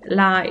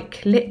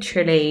 like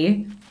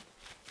literally.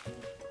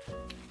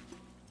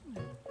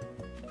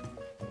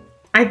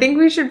 I think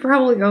we should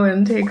probably go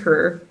and take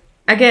her.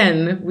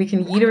 Again, we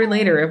can eat her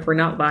later if we're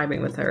not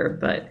vibing with her,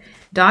 but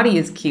Dottie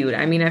is cute.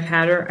 I mean, I've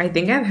had her, I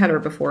think I've had her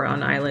before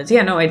on islands.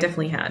 Yeah, no, I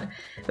definitely had.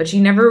 But she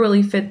never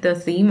really fit the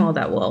theme all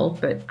that well,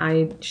 but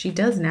she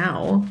does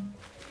now.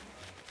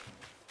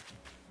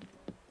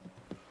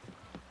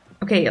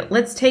 Okay,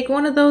 let's take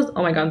one of those.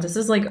 Oh my god, this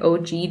is like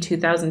OG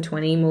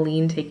 2020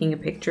 Maline taking a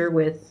picture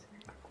with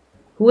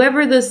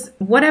whatever this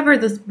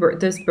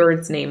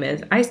bird's name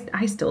is.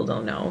 I still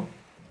don't know.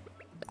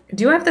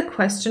 Do I have the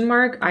question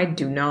mark? I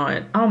do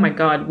not. Oh my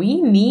god,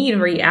 we need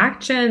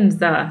reactions.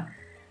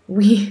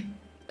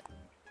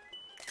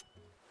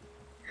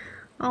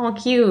 Oh,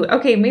 cute.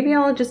 Okay, maybe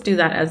I'll just do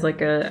that as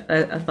like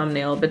a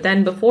thumbnail. But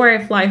then before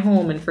I fly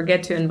home and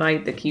forget to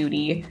invite the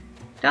cutie,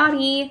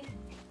 Dottie,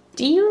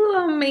 do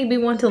you maybe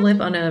want to live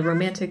on a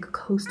romantic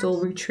coastal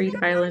retreat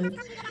island?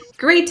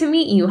 Great to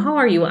meet you. How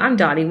are you? I'm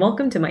Dottie.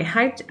 Welcome to my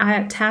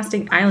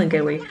high-tastic island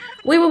getaway.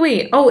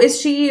 Wait. Oh,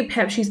 is she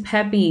She's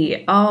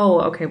Peppy.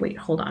 Oh, okay, wait,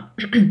 hold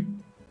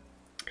on.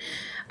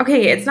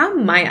 Okay, it's not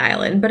my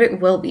island, but it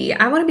will be.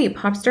 I want to be a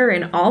pop star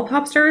in all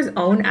pop stars'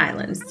 own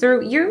islands.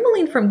 So you're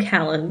Malene from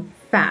Kalon.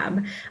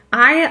 Fab.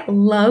 I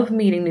love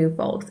meeting new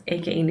folks,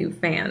 aka new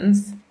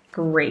fans.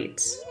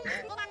 Great.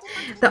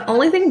 The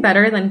only thing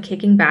better than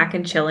kicking back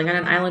and chilling on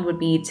an island would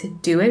be to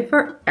do it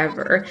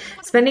forever.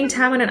 Spending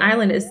time on an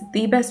island is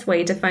the best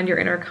way to find your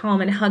inner calm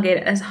and hug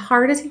it as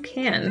hard as you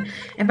can.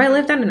 If I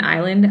lived on an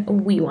island, a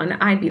wee one,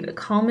 I'd be the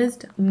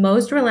calmest,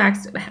 most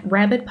relaxed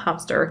rabid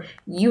pop star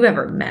you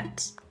ever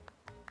met.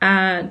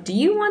 Do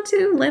you want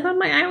to live on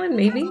my island,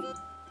 maybe?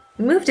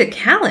 Move to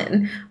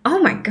Kalon? Oh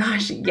my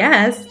gosh,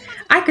 yes!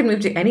 I could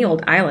move to any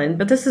old island,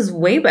 but this is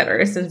way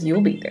better since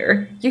you'll be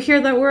there. You hear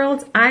that,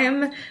 world? I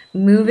am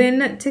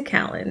moving to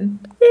Kalon.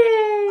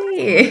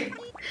 Yay!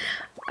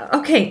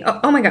 Okay,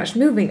 oh my gosh,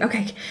 moving.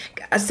 Okay,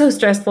 so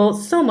stressful,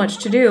 so much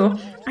to do.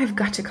 I've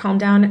got to calm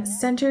down.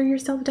 Center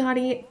yourself,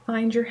 Dottie.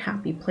 Find your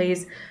happy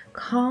place.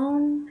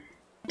 Calm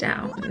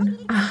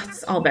down.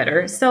 It's all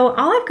better. So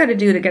all I've got to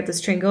do to get this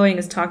train going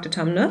is talk to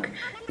Tom Nook.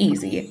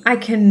 Easy. I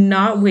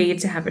cannot wait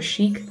to have a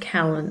chic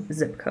Kalon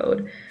zip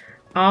code.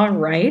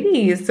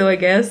 Alrighty, so I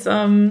guess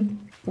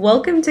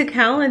welcome to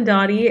Kalon,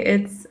 Dottie.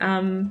 It's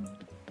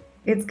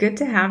good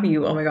to have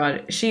you. Oh my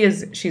god,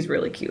 she's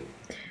really cute.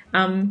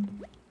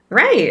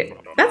 Right.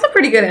 That's a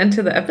pretty good end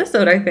to the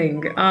episode, I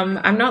think.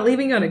 I'm not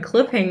leaving you on a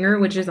cliffhanger,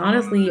 which is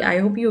honestly, I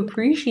hope you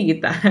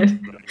appreciate that.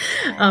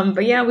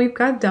 But yeah, we've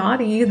got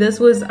Dottie. This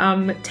was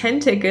 10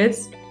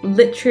 tickets,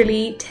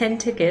 literally 10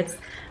 tickets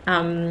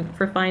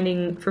for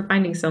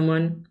finding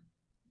someone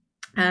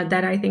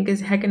that I think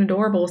is heckin'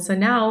 adorable. So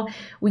now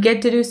we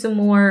get to do some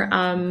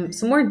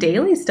more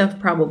daily stuff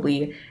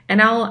probably,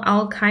 and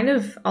I'll kind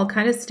of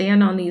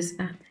stand on these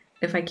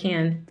if I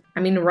can.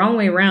 I mean, the wrong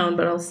way around,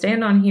 but I'll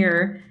stand on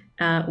here.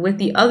 With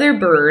the other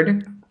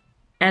bird,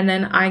 and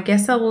then I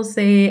guess I will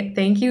say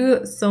thank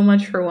you so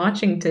much for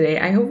watching today.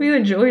 I hope you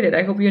enjoyed it.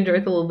 I hope you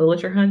enjoyed the little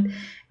villager hunt,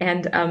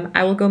 and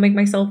I will go make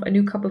myself a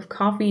new cup of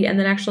coffee and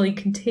then actually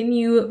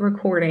continue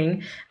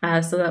recording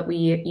so that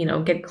we, you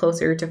know, get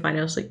closer to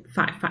finally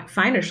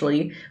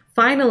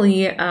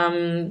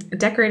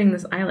decorating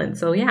this island.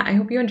 So yeah, I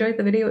hope you enjoyed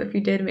the video. If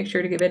you did, make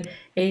sure to give it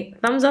a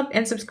thumbs up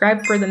and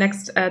subscribe for the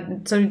next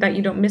so that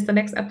you don't miss the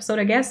next episode,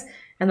 I guess.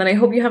 And then I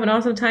hope you have an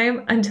awesome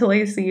time until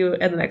I see you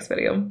in the next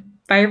video.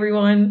 Bye,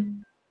 everyone.